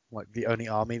 8th? Like the only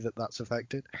army that's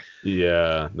affected?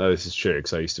 Yeah, no, this is true,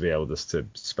 because I used to be able just to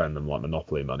spend them like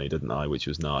Monopoly money, didn't I? Which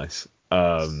was nice.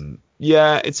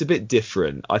 Yeah, it's a bit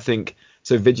different. I think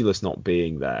So Vigilus not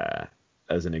being there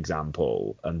as an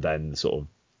example, and then sort of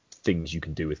things you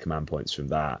can do with command points from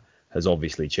that has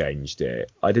obviously changed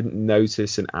it. I didn't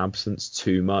notice an absence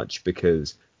too much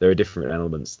because there are different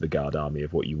elements to the Guard army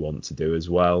of what you want to do as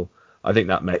well. I think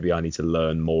that maybe I need to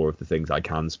learn more of the things I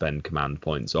can spend command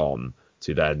points on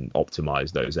to then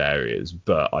optimize those areas.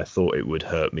 But I thought it would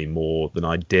hurt me more than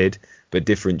I did. But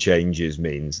different changes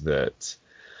means that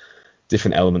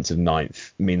different elements of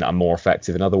ninth mean that I'm more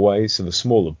effective in other ways. So the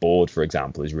smaller board, for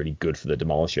example, is really good for the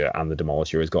Demolisher, and the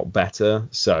Demolisher has got better.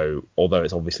 So although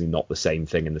it's obviously not the same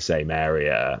thing in the same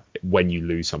area, when you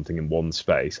lose something in one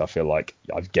space, I feel like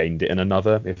I've gained it in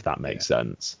another, if that makes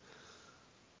sense.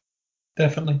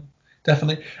 Definitely.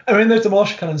 I mean, those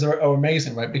Demolisher cannons are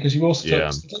amazing, right? Because you also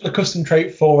took the custom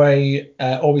trait for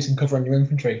always in cover on your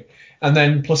infantry, and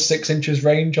then plus 6 inches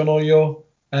range on all your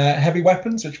heavy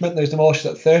weapons, which meant those Demolishers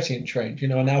at 30-inch range,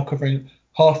 are now covering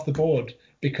half the board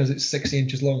because it's 60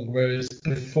 inches long, whereas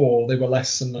before they were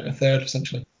less than like a third,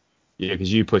 essentially. Yeah,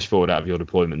 because you push forward out of your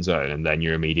deployment zone and then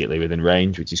you're immediately within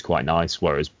range, which is quite nice,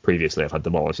 whereas previously I've had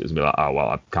Demolishers and be like, oh, well,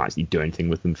 I can't actually do anything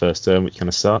with them first turn, which kind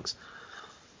of sucks.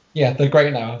 Yeah, they're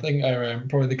great now. I think they're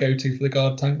probably the go-to for the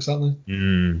Guard tanks, aren't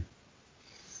they?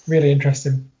 Really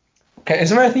interesting. Okay, is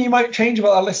there anything you might change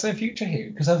about that list in the future,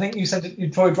 Hugh? Because I think you said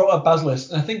you'd probably drop a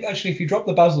Basilisk. And I think actually if you drop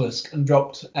the Basilisk and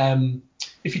dropped...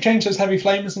 if you change those heavy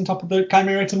flames on top of the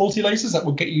Chimera to multi-lasers, that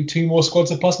would get you 2 more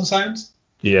squads of Plasma Scions.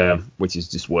 Yeah, which is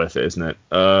just worth it, isn't it?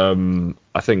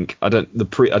 I think I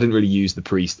didn't really use the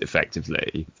Priest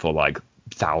effectively for like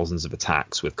thousands of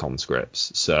attacks with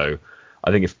conscripts. So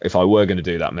I think if I were going to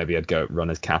do that, maybe I'd go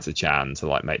run as Katachan to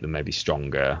like make them maybe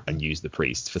stronger and use the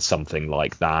Priest for something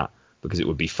like that, because it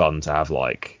would be fun to have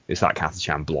like it's that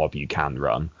Katachan blob you can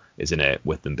run, isn't it,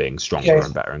 with them being stronger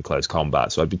and better in close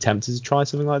combat. So I'd be tempted to try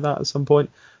something like that at some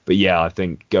point. But yeah, I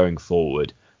think going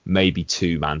forward, maybe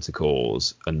 2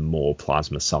 Manticores and more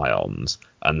Plasma Scions,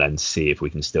 and then see if we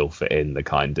can still fit in the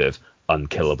kind of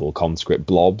unkillable conscript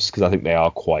blobs, because I think they are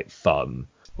quite fun.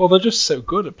 Well, they're just so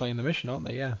good at playing the mission, aren't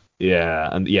they? Yeah. Yeah,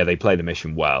 and yeah, they play the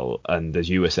mission well. And as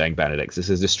you were saying, Benedict, this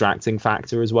is a distracting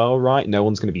factor as well, right? No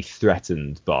one's going to be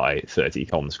threatened by 30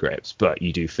 conscripts, but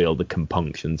you do feel the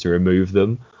compunction to remove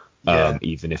them,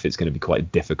 even if it's going to be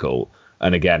quite difficult.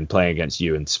 And again, playing against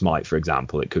you and Smite, for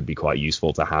example, it could be quite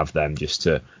useful to have them just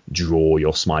to draw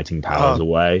your smiting powers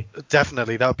away.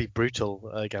 Definitely, that would be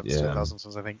brutal against 1,000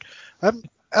 Suns, I think.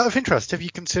 Out of interest, have you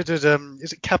considered,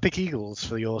 is it Capic Eagles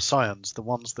for your Scions, the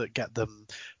ones that get them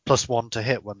 +1 to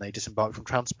hit when they disembark from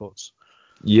transports?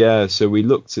 Yeah, so we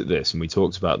looked at this and we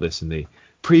talked about this in the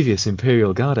previous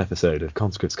Imperial Guard episode of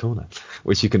Conscript's Corner,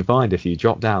 which you can find if you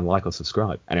drop down, like or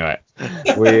subscribe. Anyway,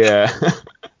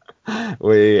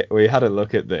 we had a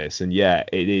look at this, and yeah,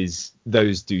 it is,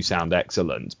 those do sound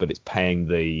excellent, but it's paying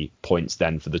the points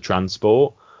then for the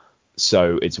transport.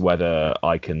 So it's whether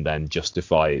I can then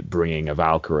justify bringing a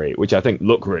Valkyrie, which I think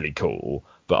look really cool,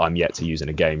 but I'm yet to use in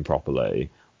a game properly,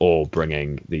 or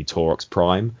bringing the Taurox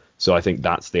Prime. So I think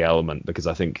that's the element, because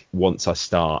I think once I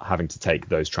start having to take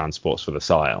those transports for the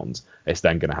Scions, it's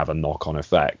then going to have a knock-on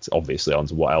effect, obviously,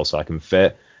 onto what else I can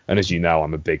fit. And as you know,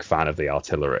 I'm a big fan of the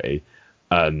artillery.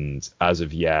 And as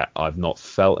of yet, I've not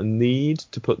felt a need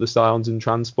to put the Scions in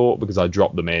transport, because I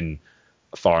drop them in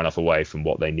far enough away from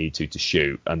what they need to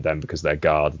shoot, and then because they're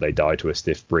guard, they die to a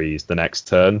stiff breeze the next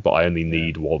turn, but I only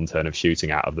need 1 turn of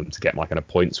shooting out of them to get my kind of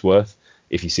points worth,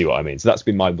 if you see what I mean. So that's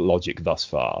been my logic thus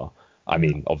far. I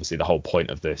mean, obviously the whole point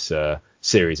of this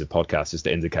series of podcasts is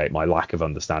to indicate my lack of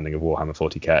understanding of Warhammer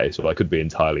 40k, so I could be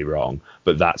entirely wrong,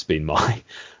 but that's been my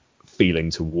feeling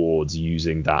towards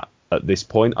using that at this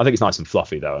point. I think it's nice and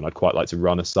fluffy though, and I'd quite like to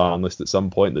run a Scion list at some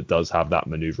point that does have that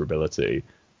maneuverability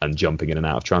and jumping in and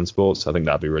out of transports. I think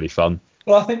that'd be really fun.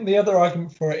 Well, I think the other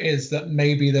argument for it is that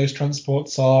maybe those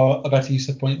transports are a better use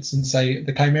of points than, say,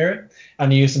 the Chimera,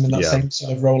 and you use them in that same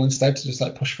sort of role instead to just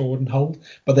like push forward and hold.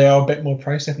 But they are a bit more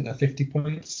pricey. I think they're 50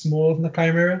 points more than the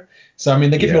Chimera. So, I mean,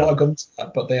 they give you a lot of guns,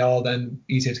 but they are then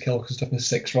easier to kill because toughness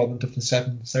 6 rather than toughness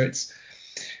 7. So it's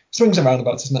swings and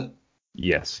roundabouts, isn't it?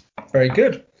 Yes. Very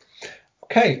good.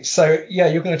 Okay, so yeah,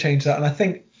 you're going to change that. And I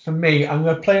think for me, I'm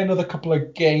going to play another couple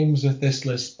of games with this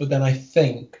list, but then I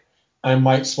think I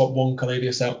might swap 1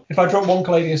 Caladius out. If I drop 1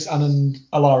 Caladius and an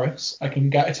Alaris, I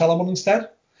can get a Telamon instead,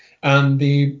 and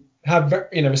have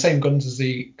the same guns as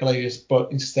the Caladius,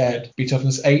 but instead be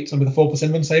toughness 8 and with a 4+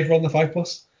 invuln saver on the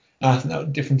 5+. I think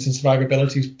that difference in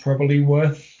survivability is probably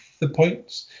worth the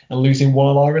points, and losing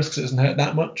 1 Alaris because it doesn't hurt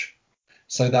that much.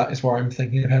 So that is where I'm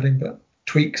thinking of heading, but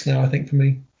tweaks now, I think, for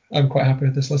me. I'm quite happy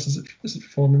with this list as it's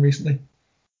performing recently.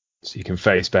 So you can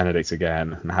face Benedict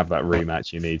again and have that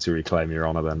rematch you need to reclaim your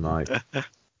honour then, Mike.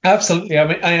 Absolutely. I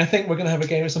mean, I think we're going to have a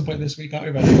game at some point this week, aren't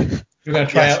we, Brendan? We're going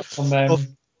to try Yes. out some. Well,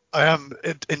 I am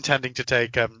intending to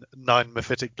take 9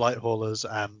 Mephitic Blight Haulers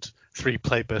and 3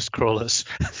 Playburst Crawlers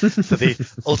for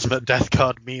the ultimate Death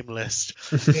Card meme list.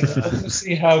 Yeah, I want to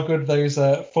see how good those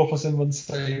 4+ in 1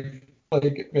 save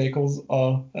vehicles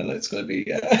are, and it's going to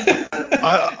be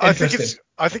I think interesting.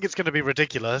 it's going to be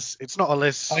ridiculous. It's not a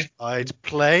list I'd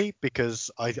play because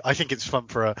I think it's fun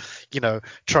for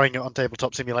trying it on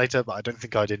Tabletop Simulator, but I don't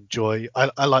think I'd enjoy.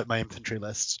 I like my infantry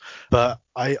lists, but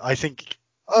I think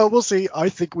we'll see. I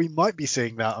think we might be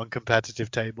seeing that on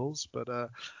competitive tables, but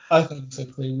I think so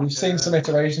too. We've seen some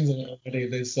iterations of it already.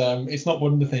 There's it's not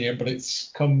one thing yet, but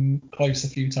it's come close a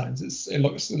few times. It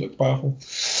looks powerful.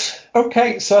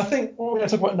 Okay, so I think what we're going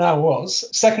to talk about now was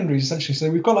secondaries essentially. So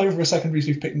we've gone over the secondaries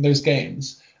we've picked in those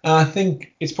games. And I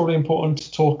think it's probably important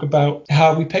to talk about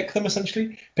how we pick them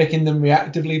essentially, picking them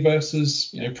reactively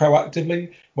versus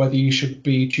proactively, whether you should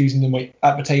be choosing them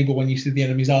at the table when you see the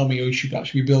enemy's army or you should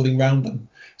actually be building around them.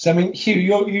 So I mean,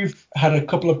 Hugh, you've had a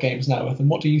couple of games now with them.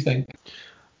 What do you think?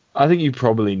 I think you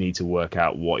probably need to work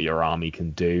out what your army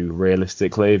can do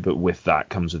realistically, but with that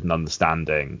comes with an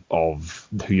understanding of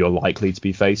who you're likely to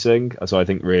be facing. So I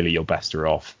think really you're better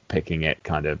off picking it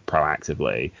kind of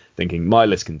proactively, thinking my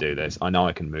list can do this. I know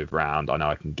I can move around. I know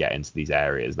I can get into these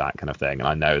areas, that kind of thing. And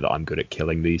I know that I'm good at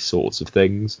killing these sorts of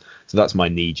things. So that's my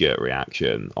knee-jerk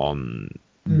reaction on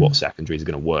what secondaries are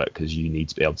going to work, because you need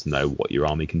to be able to know what your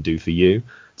army can do for you,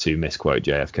 to misquote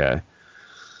JFK.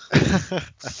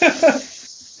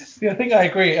 Yeah, I think I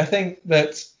agree. I think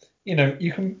that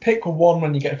you can pick one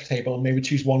when you get to the table and maybe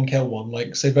choose one, kill one.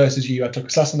 Like say versus you, I took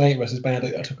Assassinate, versus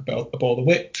Benedict, I took Abhor the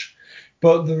Witch.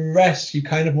 But the rest, you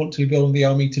kind of want to be building the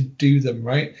army to do them,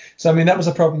 right? So I mean, that was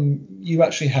a problem you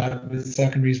actually had with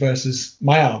secondaries versus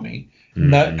my army,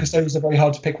 because those are very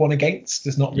hard to pick one against.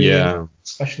 There's not really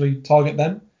especially target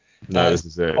them. No, this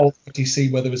is it. Old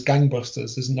TC where there was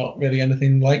gangbusters, there's not really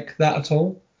anything like that at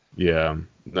all. Yeah,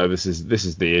 no, this is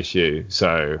the issue.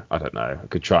 So I don't know. I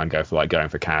could try and go for going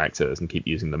for characters and keep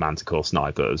using the Manticore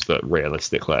snipers, but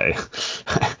realistically,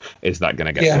 is that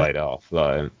going to get played off?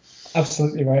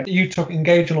 Absolutely right. You took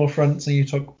engage on all fronts and you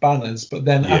took banners, but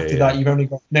then after that you've only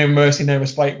got no mercy, no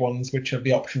respite ones, which have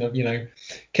the option of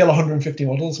kill 150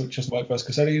 models, which doesn't work versus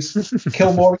Custodies,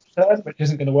 kill more each turn, which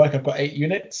isn't going to work. I've got 8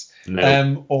 units,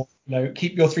 or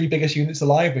keep your 3 biggest units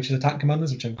alive, which is attack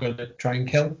commanders, which I'm going to try and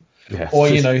kill. Yeah, or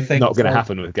things not going to like,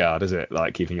 happen with Guard, is it?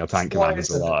 Like keeping your tank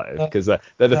commanders alive, because they're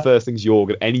the first things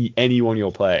anyone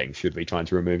you're playing should be trying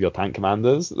to remove your tank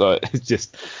commanders. It's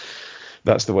just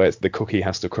that's the way the cookie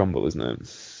has to crumble, isn't it?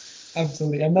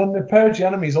 Absolutely. And then the purge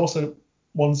enemies also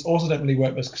don't really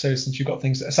work versus Custodians, since you've got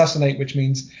things that assassinate, which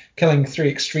means killing 3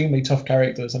 extremely tough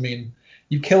characters. I mean,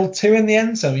 you killed 2 in the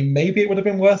end, so I mean maybe it would have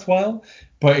been worthwhile,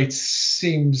 but it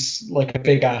seems like a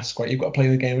big ask, right? You've got to play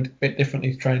the game a bit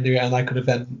differently to try and do it, and I could have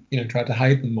then tried to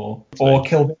hide them more, or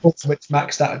kill vehicles which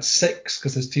maxed out at 6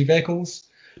 because there's 2 vehicles,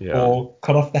 or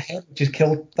cut off the head, which is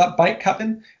kill that bike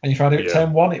captain, and you try to do it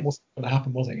turn 1, it wasn't going to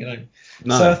happen, was it?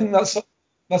 No. So I think that's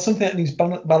something that needs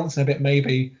balancing a bit,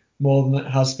 maybe more than it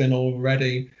has been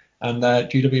already, and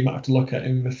GW might have to look at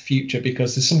in the future,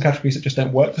 because there's some categories that just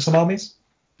don't work for some armies.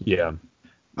 Yeah,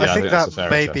 I think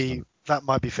that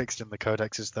might be fixed in the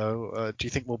codexes, though. Do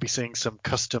you think we'll be seeing some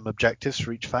custom objectives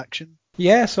for each faction?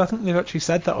 Yeah, so I think they've actually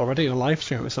said that already on live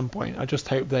stream at some point. I just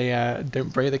hope they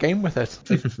don't break the game with it.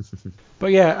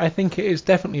 But yeah, I think it is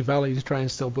definitely valid to try and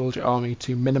still build your army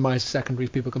to minimise the secondaries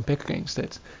people can pick against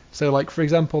it. So like, for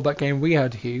example, that game we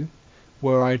had, Hugh,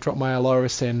 where I dropped my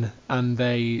Aloris in and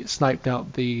they sniped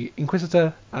out the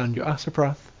Inquisitor and your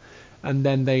Asaprath, and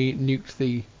then they nuked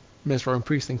the Mizraim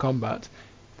Priest in combat.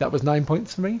 That was 9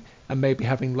 points for me, and maybe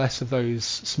having less of those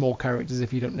small characters,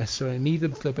 if you don't necessarily need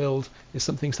them to build, is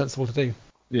something sensible to do.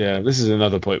 Yeah, this is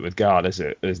another point with Guard,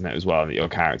 isn't it, as well, that your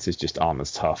characters just aren't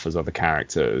as tough as other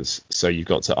characters. So you've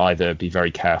got to either be very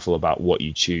careful about what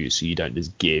you choose so you don't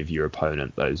just give your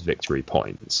opponent those victory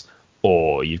points,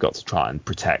 or you've got to try and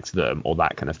protect them, or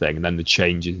that kind of thing. And then the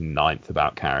changes in 9th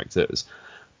about characters,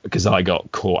 because I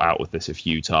got caught out with this a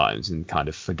few times and kind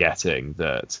of forgetting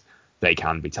that they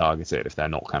can be targeted if they're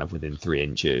not kind of within 3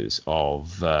 inches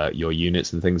of your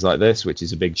units and things like this, which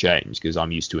is a big change, because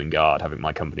I'm used to in Guard having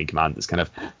my company commanders kind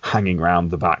of hanging around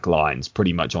the back lines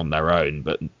pretty much on their own,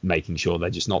 but making sure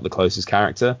they're just not the closest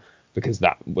character, because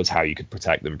that was how you could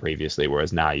protect them previously,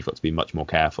 whereas now you've got to be much more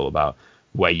careful about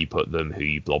where you put them, who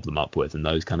you blob them up with, and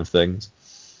those kind of things.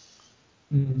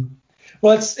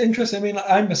 Well, it's interesting. I mean,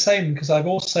 I'm the same, because I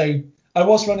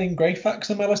was running Greyfax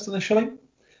on my list initially.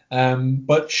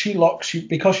 But she locks you,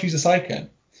 because she's a psyker,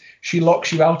 she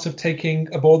locks you out of taking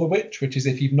Abhor the Witch, which is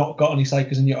if you've not got any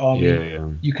psychers in your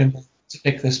army, you can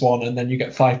pick this one, and then you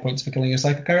get 5 points for killing a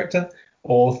psycho character,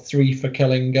 or 3 for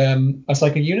killing a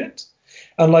psycho unit.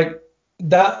 And like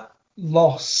that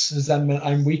loss has then meant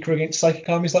I'm weaker against psychic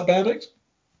armies like Benedict.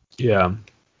 Yeah,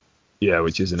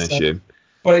 which is an issue.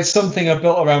 But it's something I've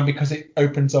built around because it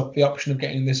opens up the option of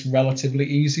getting this relatively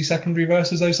easy secondary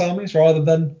versus those armies, rather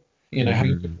than how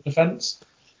you pick the defense.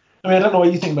 I mean, I don't know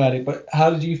what you think about it, but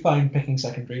how did you find picking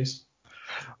secondaries?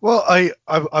 Well,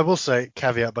 I will say,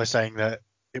 caveat by saying that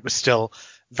it was still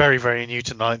very, very new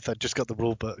to ninth. I'd just got the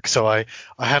rule book, so I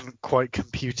hadn't quite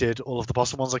computed all of the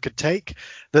possible ones I could take.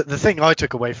 The thing I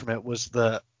took away from it was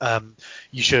that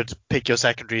you should pick your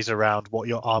secondaries around what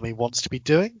your army wants to be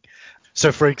doing.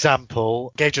 So, for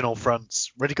example, Engage on all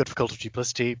fronts, really good for Cult of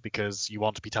Duplicity because you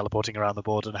want to be teleporting around the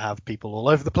board and have people all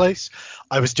over the place.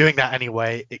 I was doing that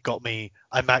anyway. It got me,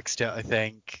 I maxed it, I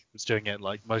think. I was doing it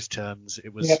like most turns.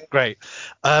 It was great.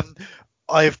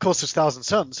 I, of course, as Thousand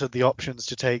Suns had the options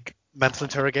to take Mental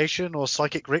Interrogation or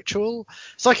Psychic Ritual.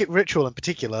 Psychic Ritual in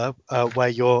particular, where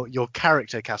your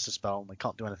character casts a spell and they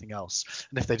can't do anything else.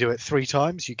 And if they do it 3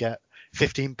 times, you get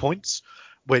 15 points,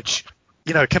 which,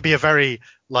 can be a very,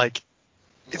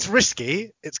 it's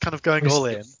risky. It's kind of going all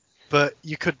in, but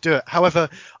you could do it. However,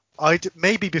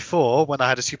 maybe before, when I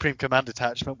had a Supreme Command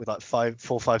attachment with like 4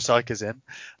 or 5 psychers in,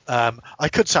 I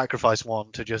could sacrifice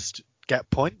 1 to just get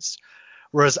points.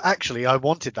 Whereas actually, I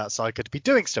wanted that psyker to be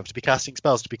doing stuff, to be casting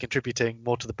spells, to be contributing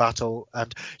more to the battle.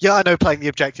 And yeah, I know playing the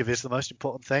objective is the most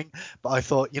important thing, but I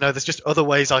thought, there's just other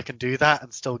ways I can do that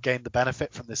and still gain the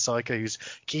benefit from this psyker who's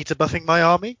key to buffing my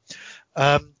army.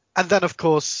 And then, of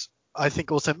course, I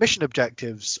think also mission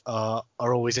objectives are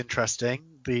always interesting.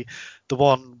 The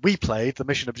one we played, the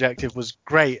mission objective, was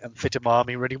great and fitted my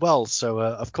army really well. So,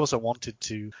 of course, I wanted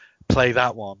to play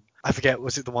that one. I forget,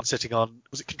 was it the one sitting on,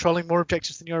 was it controlling more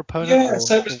objectives than your opponent? Yeah,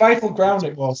 so it was Vital Ground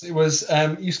it was. It was,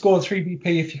 you scored 3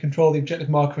 BP if you control the objective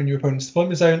marker in your opponent's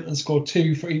deployment zone, and scored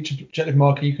 2 for each objective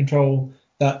marker you control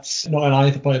that's not in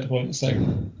either player deployment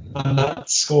zone. And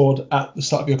that's scored at the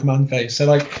start of your command phase.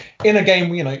 So, in a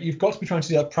game, you've got to be trying to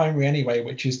do that primary anyway,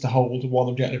 which is to hold 1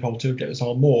 objective, hold 2 objectives,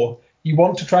 hold more. You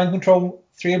want to try and control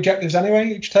 3 objectives anyway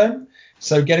each turn.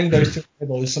 So getting those 2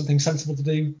 available is something sensible to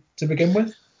do to begin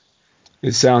with.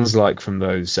 It sounds like from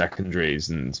those secondaries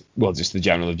and, just the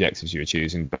general objectives you were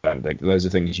choosing, Benedict, those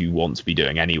are things you want to be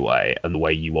doing anyway, and the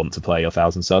way you want to play your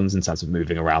Thousand Suns in terms of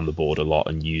moving around the board a lot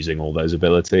and using all those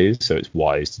abilities. So it's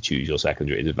wise to choose your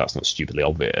secondaries, if that's not stupidly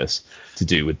obvious, to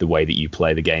do with the way that you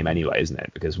play the game anyway, isn't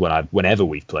it? Because whenever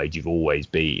we've played, you've always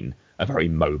been a very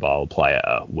mobile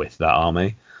player with that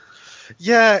army.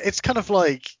 Yeah, it's kind of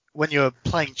like when you're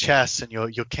playing chess and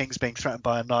your king's being threatened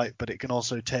by a knight, but it can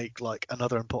also take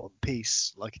another important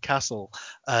piece, like a castle.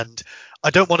 And I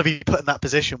don't want to be put in that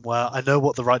position where I know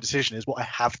what the right decision is, what I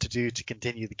have to do to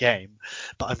continue the game,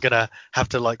 but I'm going to have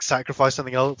to sacrifice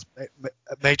something else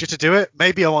major to do it.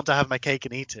 Maybe I want to have my cake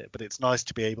and eat it, but it's nice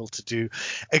to be able to do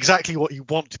exactly what you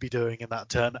want to be doing in that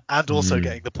turn and also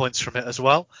getting the points from it as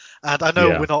well. And I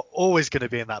know we're not always going to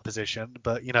be in that position,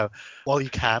 but while you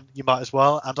can, you might as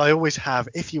well. And I always have,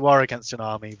 if you are against an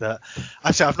army that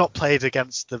I've not played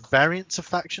against the variants of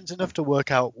factions enough to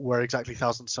work out where exactly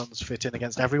Thousand Suns fit in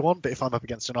against everyone, but if I'm up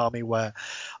against an army where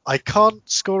I can't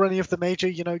score any of the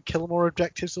major, kill more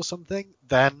objectives or something,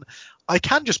 then I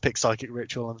can just pick Psychic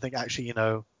Ritual and think, actually,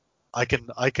 I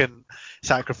can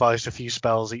sacrifice a few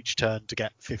spells each turn to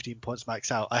get 15 points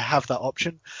max out. I have that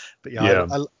option, but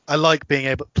I like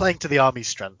being playing to the army's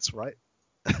strengths, right?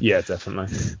 Yeah,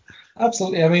 definitely.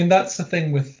 Absolutely. I mean, that's the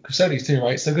thing with Custodes too,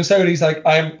 right? So Custodes,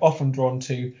 I'm often drawn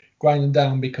to grind them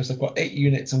down because I've got 8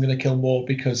 units. I'm going to kill more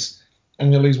because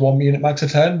I'm going to lose 1 unit max a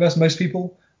turn versus most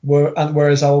people.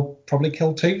 Whereas I'll probably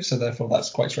kill 2, so therefore that's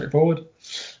quite straightforward.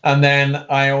 And then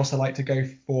I also like to go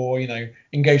for,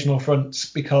 engage on all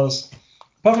fronts because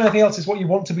apart from anything else, it's what you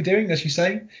want to be doing, as you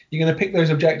say. You're going to pick those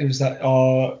objectives that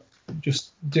are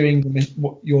just doing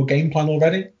your game plan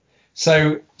already.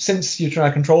 So since you're trying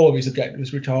to control all these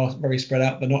objectives, which are very spread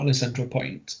out, they're not in a central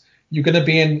point, you're going to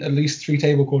be in at least 3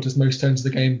 table quarters most turns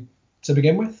of the game to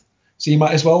begin with. So you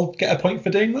might as well get a point for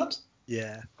doing that.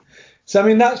 Yeah. So, I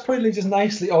mean, that's probably leads us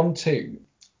nicely on to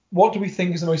what do we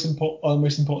think is the most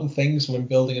important things when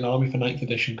building an army for 9th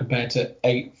edition compared to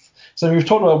 8th? So we've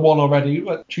talked about 1 already,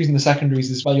 but choosing the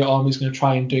secondaries is where your army is going to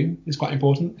try and do is quite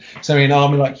important. So an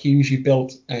army like Hughes you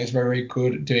built is very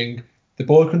good at doing the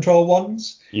board control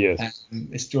ones. Yes.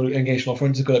 It's doing engagement all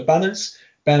fronts are good at banners.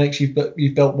 Benix,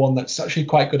 you've built one that's actually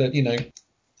quite good at,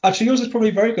 actually yours is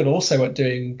probably very good also at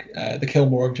doing the kill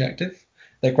more objective.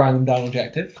 that grind them down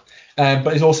objective.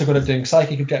 But is also good at doing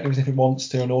psychic objectives if it wants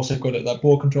to, and also good at that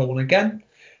board control one again.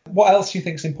 What else do you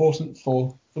think is important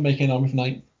for making an army of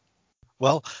 9?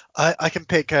 Well, I can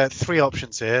pick 3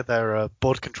 options here. There are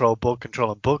board control, and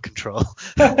board control,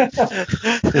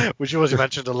 which you already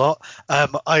mentioned a lot.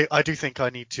 I do think I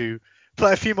need to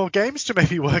play a few more games to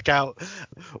maybe work out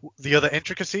the other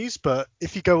intricacies. But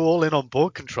if you go all in on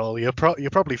board control, you're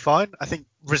probably fine. I think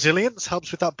resilience helps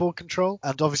with that board control,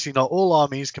 and obviously not all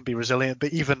armies can be resilient.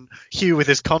 But even Hugh with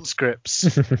his conscripts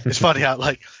is finding out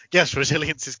like, yes,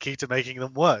 resilience is key to making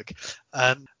them work.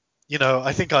 And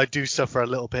I think I do suffer a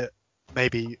little bit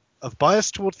maybe of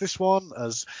bias towards this one,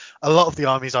 as a lot of the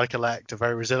armies I collect are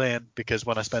very resilient because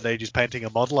when I spend ages painting a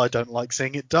model, I don't like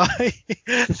seeing it die.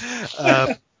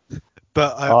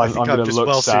 But I think I'm going I'm to just look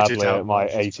well sadly suited at my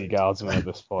 80 guardsmen at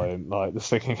this point, like just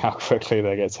thinking how quickly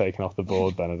they get taken off the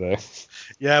board, Benedict.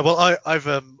 Yeah, well, I'm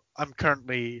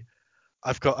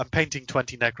painting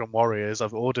 20 Necron warriors.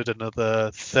 I've ordered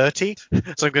another 30,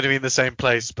 so I'm going to be in the same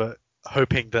place, but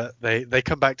hoping that they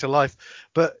come back to life.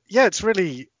 But yeah,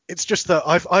 it's just that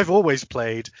I've always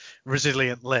played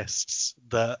resilient lists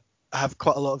that have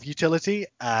quite a lot of utility,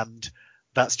 and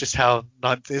that's just how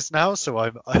 9th is now. So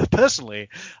I'm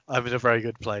in a very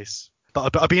good place.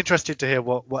 But I'd be interested to hear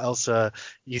what else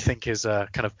you think is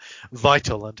kind of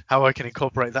vital and how I can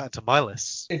incorporate that into my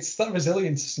lists. It's that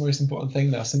resilience is the most important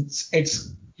thing now, since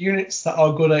it's units that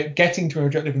are good at getting to an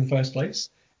objective in the first place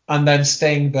and then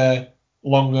staying there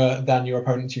longer than your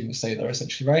opponent's units stay there,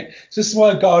 essentially, right? So this is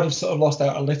why Guard have sort of lost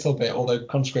out a little bit, although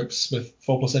conscripts with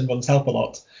 4+ invulns help a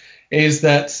lot, is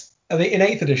that in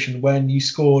 8th edition, when you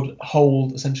scored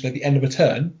hold essentially at the end of a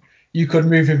turn, you could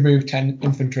move 10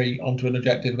 infantry onto an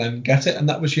objective and then get it, and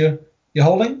that was your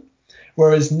holding.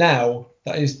 Whereas now,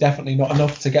 that is definitely not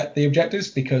enough to get the objectives,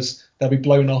 because they'll be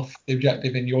blown off the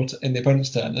objective in the opponent's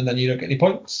turn, and then you don't get any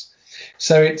points.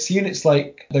 So it's units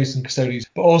like those and Custodians,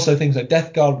 but also things like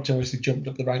Death Guard, which obviously jumped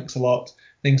up the ranks a lot,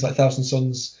 things like Thousand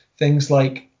Suns, things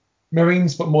like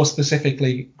Marines, but more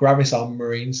specifically Gravis Armor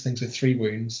Marines, things with 3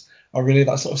 wounds, are really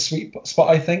that sort of sweet spot,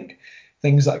 I think.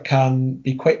 Things that can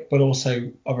be quick, but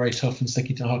also are very tough and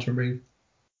sticky and hard to remove.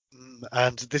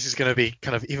 And this is going to be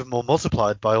kind of even more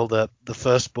multiplied by all the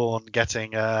firstborn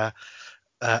getting an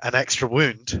extra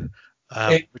wound,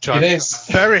 which I'm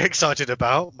very excited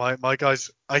about. My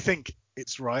guys, I think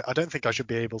it's right. I don't think I should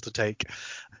be able to take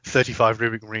 35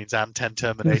 Rubric Marines and 10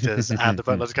 Terminators and a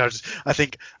boatload of characters. I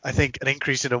think an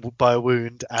increase by a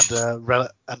wound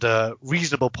and a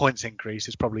reasonable points increase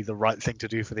is probably the right thing to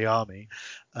do for the army.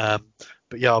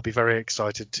 But yeah, I'll be very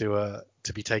excited to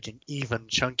be taking even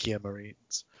chunkier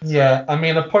Marines. Yeah, I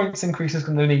mean, a points increase is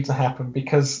going to need to happen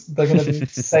because they're going to be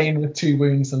insane with 2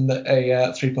 wounds and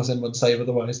a 3+ invuln save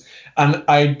otherwise. And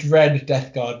I dread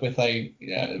Death Guard with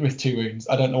 2 wounds.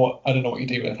 I don't know what you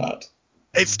do with that.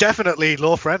 It's definitely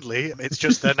lore friendly. It's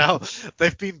just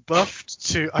they've been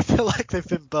buffed to. I feel like they've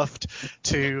been buffed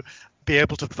to be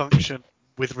able to function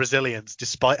with resilience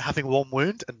despite having 1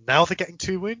 wound, and now they're getting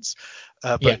 2 wounds.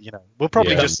 But we'll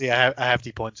probably just see a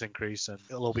hefty points increase, and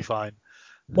it'll all be fine.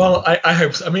 Well, I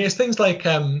hope so. I mean, it's things like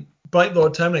Blight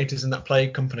Lord Terminators in that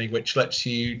Plague Company, which lets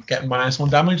you get -1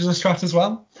 damage as a strat as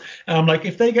well. And I'm like,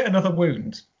 if they get another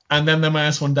wound and then they're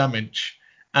 -1 damage,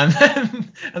 and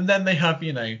then they have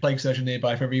Plague Surgeon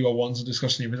nearby for every ones and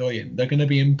disgustingly resilient, they're going to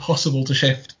be impossible to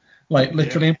shift, like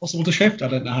literally impossible to shift. I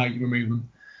don't know how you remove them.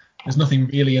 There's nothing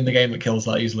really in the game that kills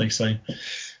that easily, so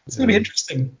it's going to be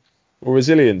interesting. Well,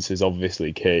 resilience is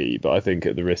obviously key, but I think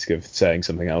at the risk of saying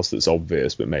something else that's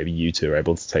obvious, but maybe you two are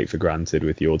able to take for granted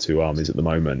with your 2 armies at the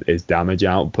moment, is damage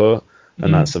output.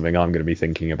 And that's something I'm going to be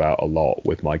thinking about a lot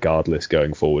with my guard list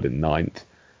going forward in 9th,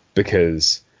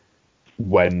 because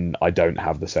when I don't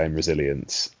have the same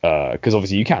resilience, because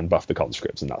obviously you can buff the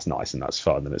conscripts and that's nice and that's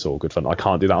fun and it's all good fun. I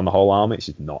can't do that on the whole army. It's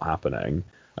just not happening.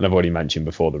 And I've already mentioned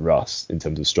before the rust in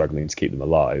terms of struggling to keep them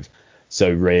alive. So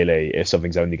really, if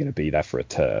something's only going to be there for a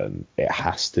turn, it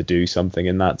has to do something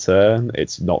in that turn.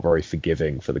 It's not very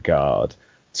forgiving for the guard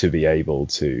to be able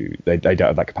to. They don't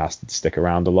have that capacity to stick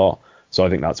around a lot. So I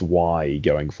think that's why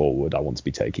going forward, I want to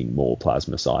be taking more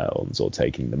Plasma Scions or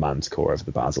taking the Manticore over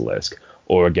the Basilisk,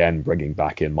 or again bringing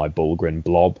back in my Bulgrin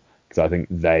Blob, because I think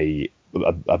they.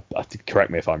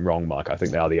 Correct me if I'm wrong, Mark. I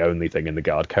think they are the only thing in the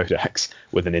Guard Codex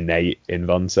with an innate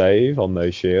invuln save on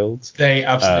those shields. They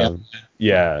absolutely are.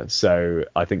 Yeah, so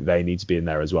I think they need to be in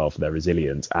there as well for their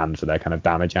resilience and for their kind of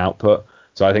damage output.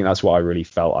 So I think that's what I really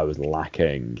felt I was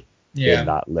lacking in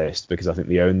that list, because I think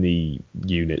the only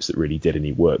units that really did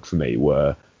any work for me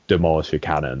were Demolisher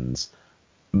Cannons,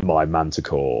 my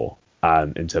Manticore,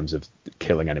 and in terms of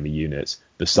killing enemy units,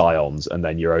 the Scions, and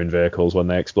then your own vehicles when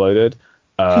they exploded.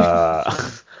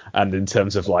 And in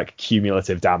terms of like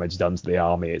cumulative damage done to the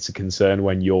army, it's a concern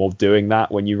when you're doing that,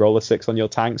 when you roll a 6 on your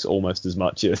tanks, almost as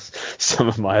much as some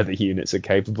of my other units are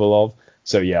capable of.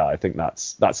 So yeah, I think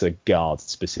that's a guard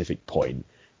specific point.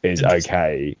 Is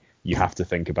okay, you have to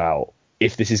think about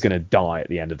if this is going to die at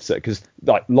the end of, because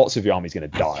like lots of your army's going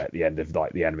to die at the end of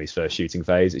like the enemy's first shooting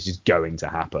phase. It's just going to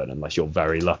happen unless you're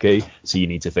very lucky. So you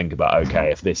need to think about,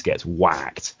 okay, if this gets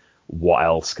whacked, what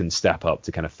else can step up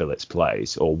to kind of fill its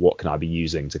place, or what can I be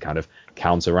using to kind of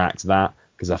counteract that?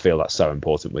 Because I feel that's so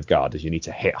important with guard, is you need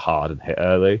to hit hard and hit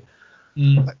early.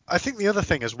 I think the other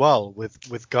thing as well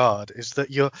with guard is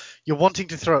that you're wanting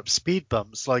to throw up speed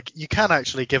bumps. Like, you can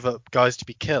actually give up guys to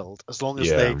be killed as long as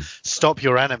they stop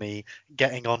your enemy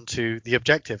getting onto the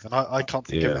objective. And I can't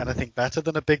think of anything better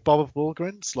than a big bob of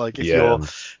Bullgryns. Like, if you're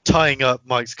tying up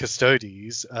Mike's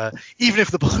Custodes, even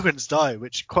if the Bullgryns die,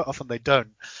 which quite often they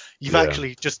don't, you've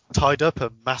actually just tied up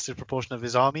a massive proportion of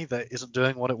his army that isn't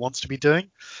doing what it wants to be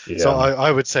doing. So I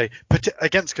would say,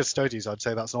 against Custodes, I'd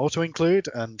say that's an auto-include,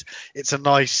 and it's a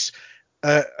nice,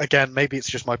 again, maybe it's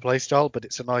just my playstyle, but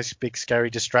it's a nice big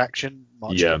scary distraction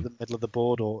marching up the middle of the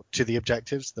board or to the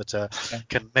objectives that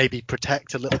can maybe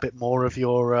protect a little bit more of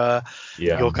your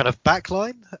kind of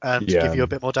backline and give you a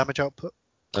bit more damage output.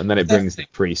 And then it brings the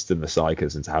priest and the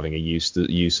psychers into having a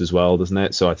use as well, doesn't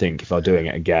it? So I think if I'm doing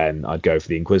it again, I'd go for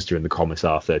the Inquisitor and the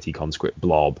Commissar 30 conscript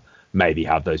blob. Maybe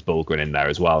have those Bullgryn in there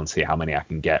as well and see how many I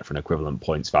can get for an equivalent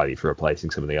points value for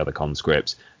replacing some of the other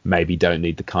conscripts. Maybe don't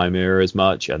need the Chimera as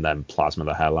much, and then plasma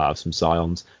the hell out of some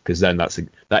Scions, because then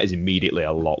that is immediately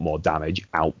a lot more damage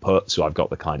output. So I've got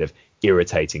the kind of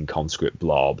irritating conscript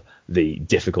blob, the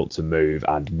difficult to move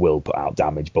and will put out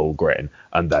damage Bullgryn,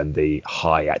 and then the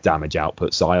high damage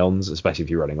output Scions, especially if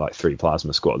you're running like 3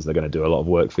 plasma squads. They're going to do a lot of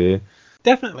work for you.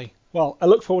 Definitely. Well, I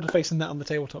look forward to facing that on the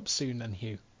tabletop soon then,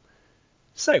 Hugh.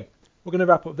 So, we're going to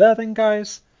wrap up there then,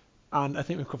 guys. And I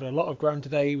think we've covered a lot of ground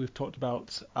today. We've talked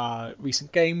about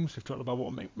recent games. We've talked about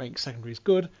what makes secondaries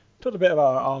good. Talked a bit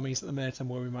about our armies at the minute and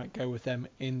where we might go with them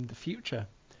in the future.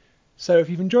 So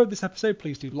if you've enjoyed this episode,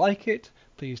 please do like it.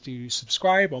 Please do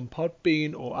subscribe on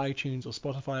Podbean or iTunes or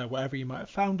Spotify or wherever you might have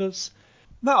found us.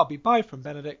 That'll be bye from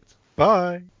Benedict.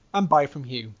 Bye. And bye from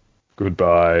Hugh.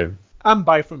 Goodbye. And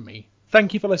bye from me.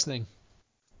 Thank you for listening.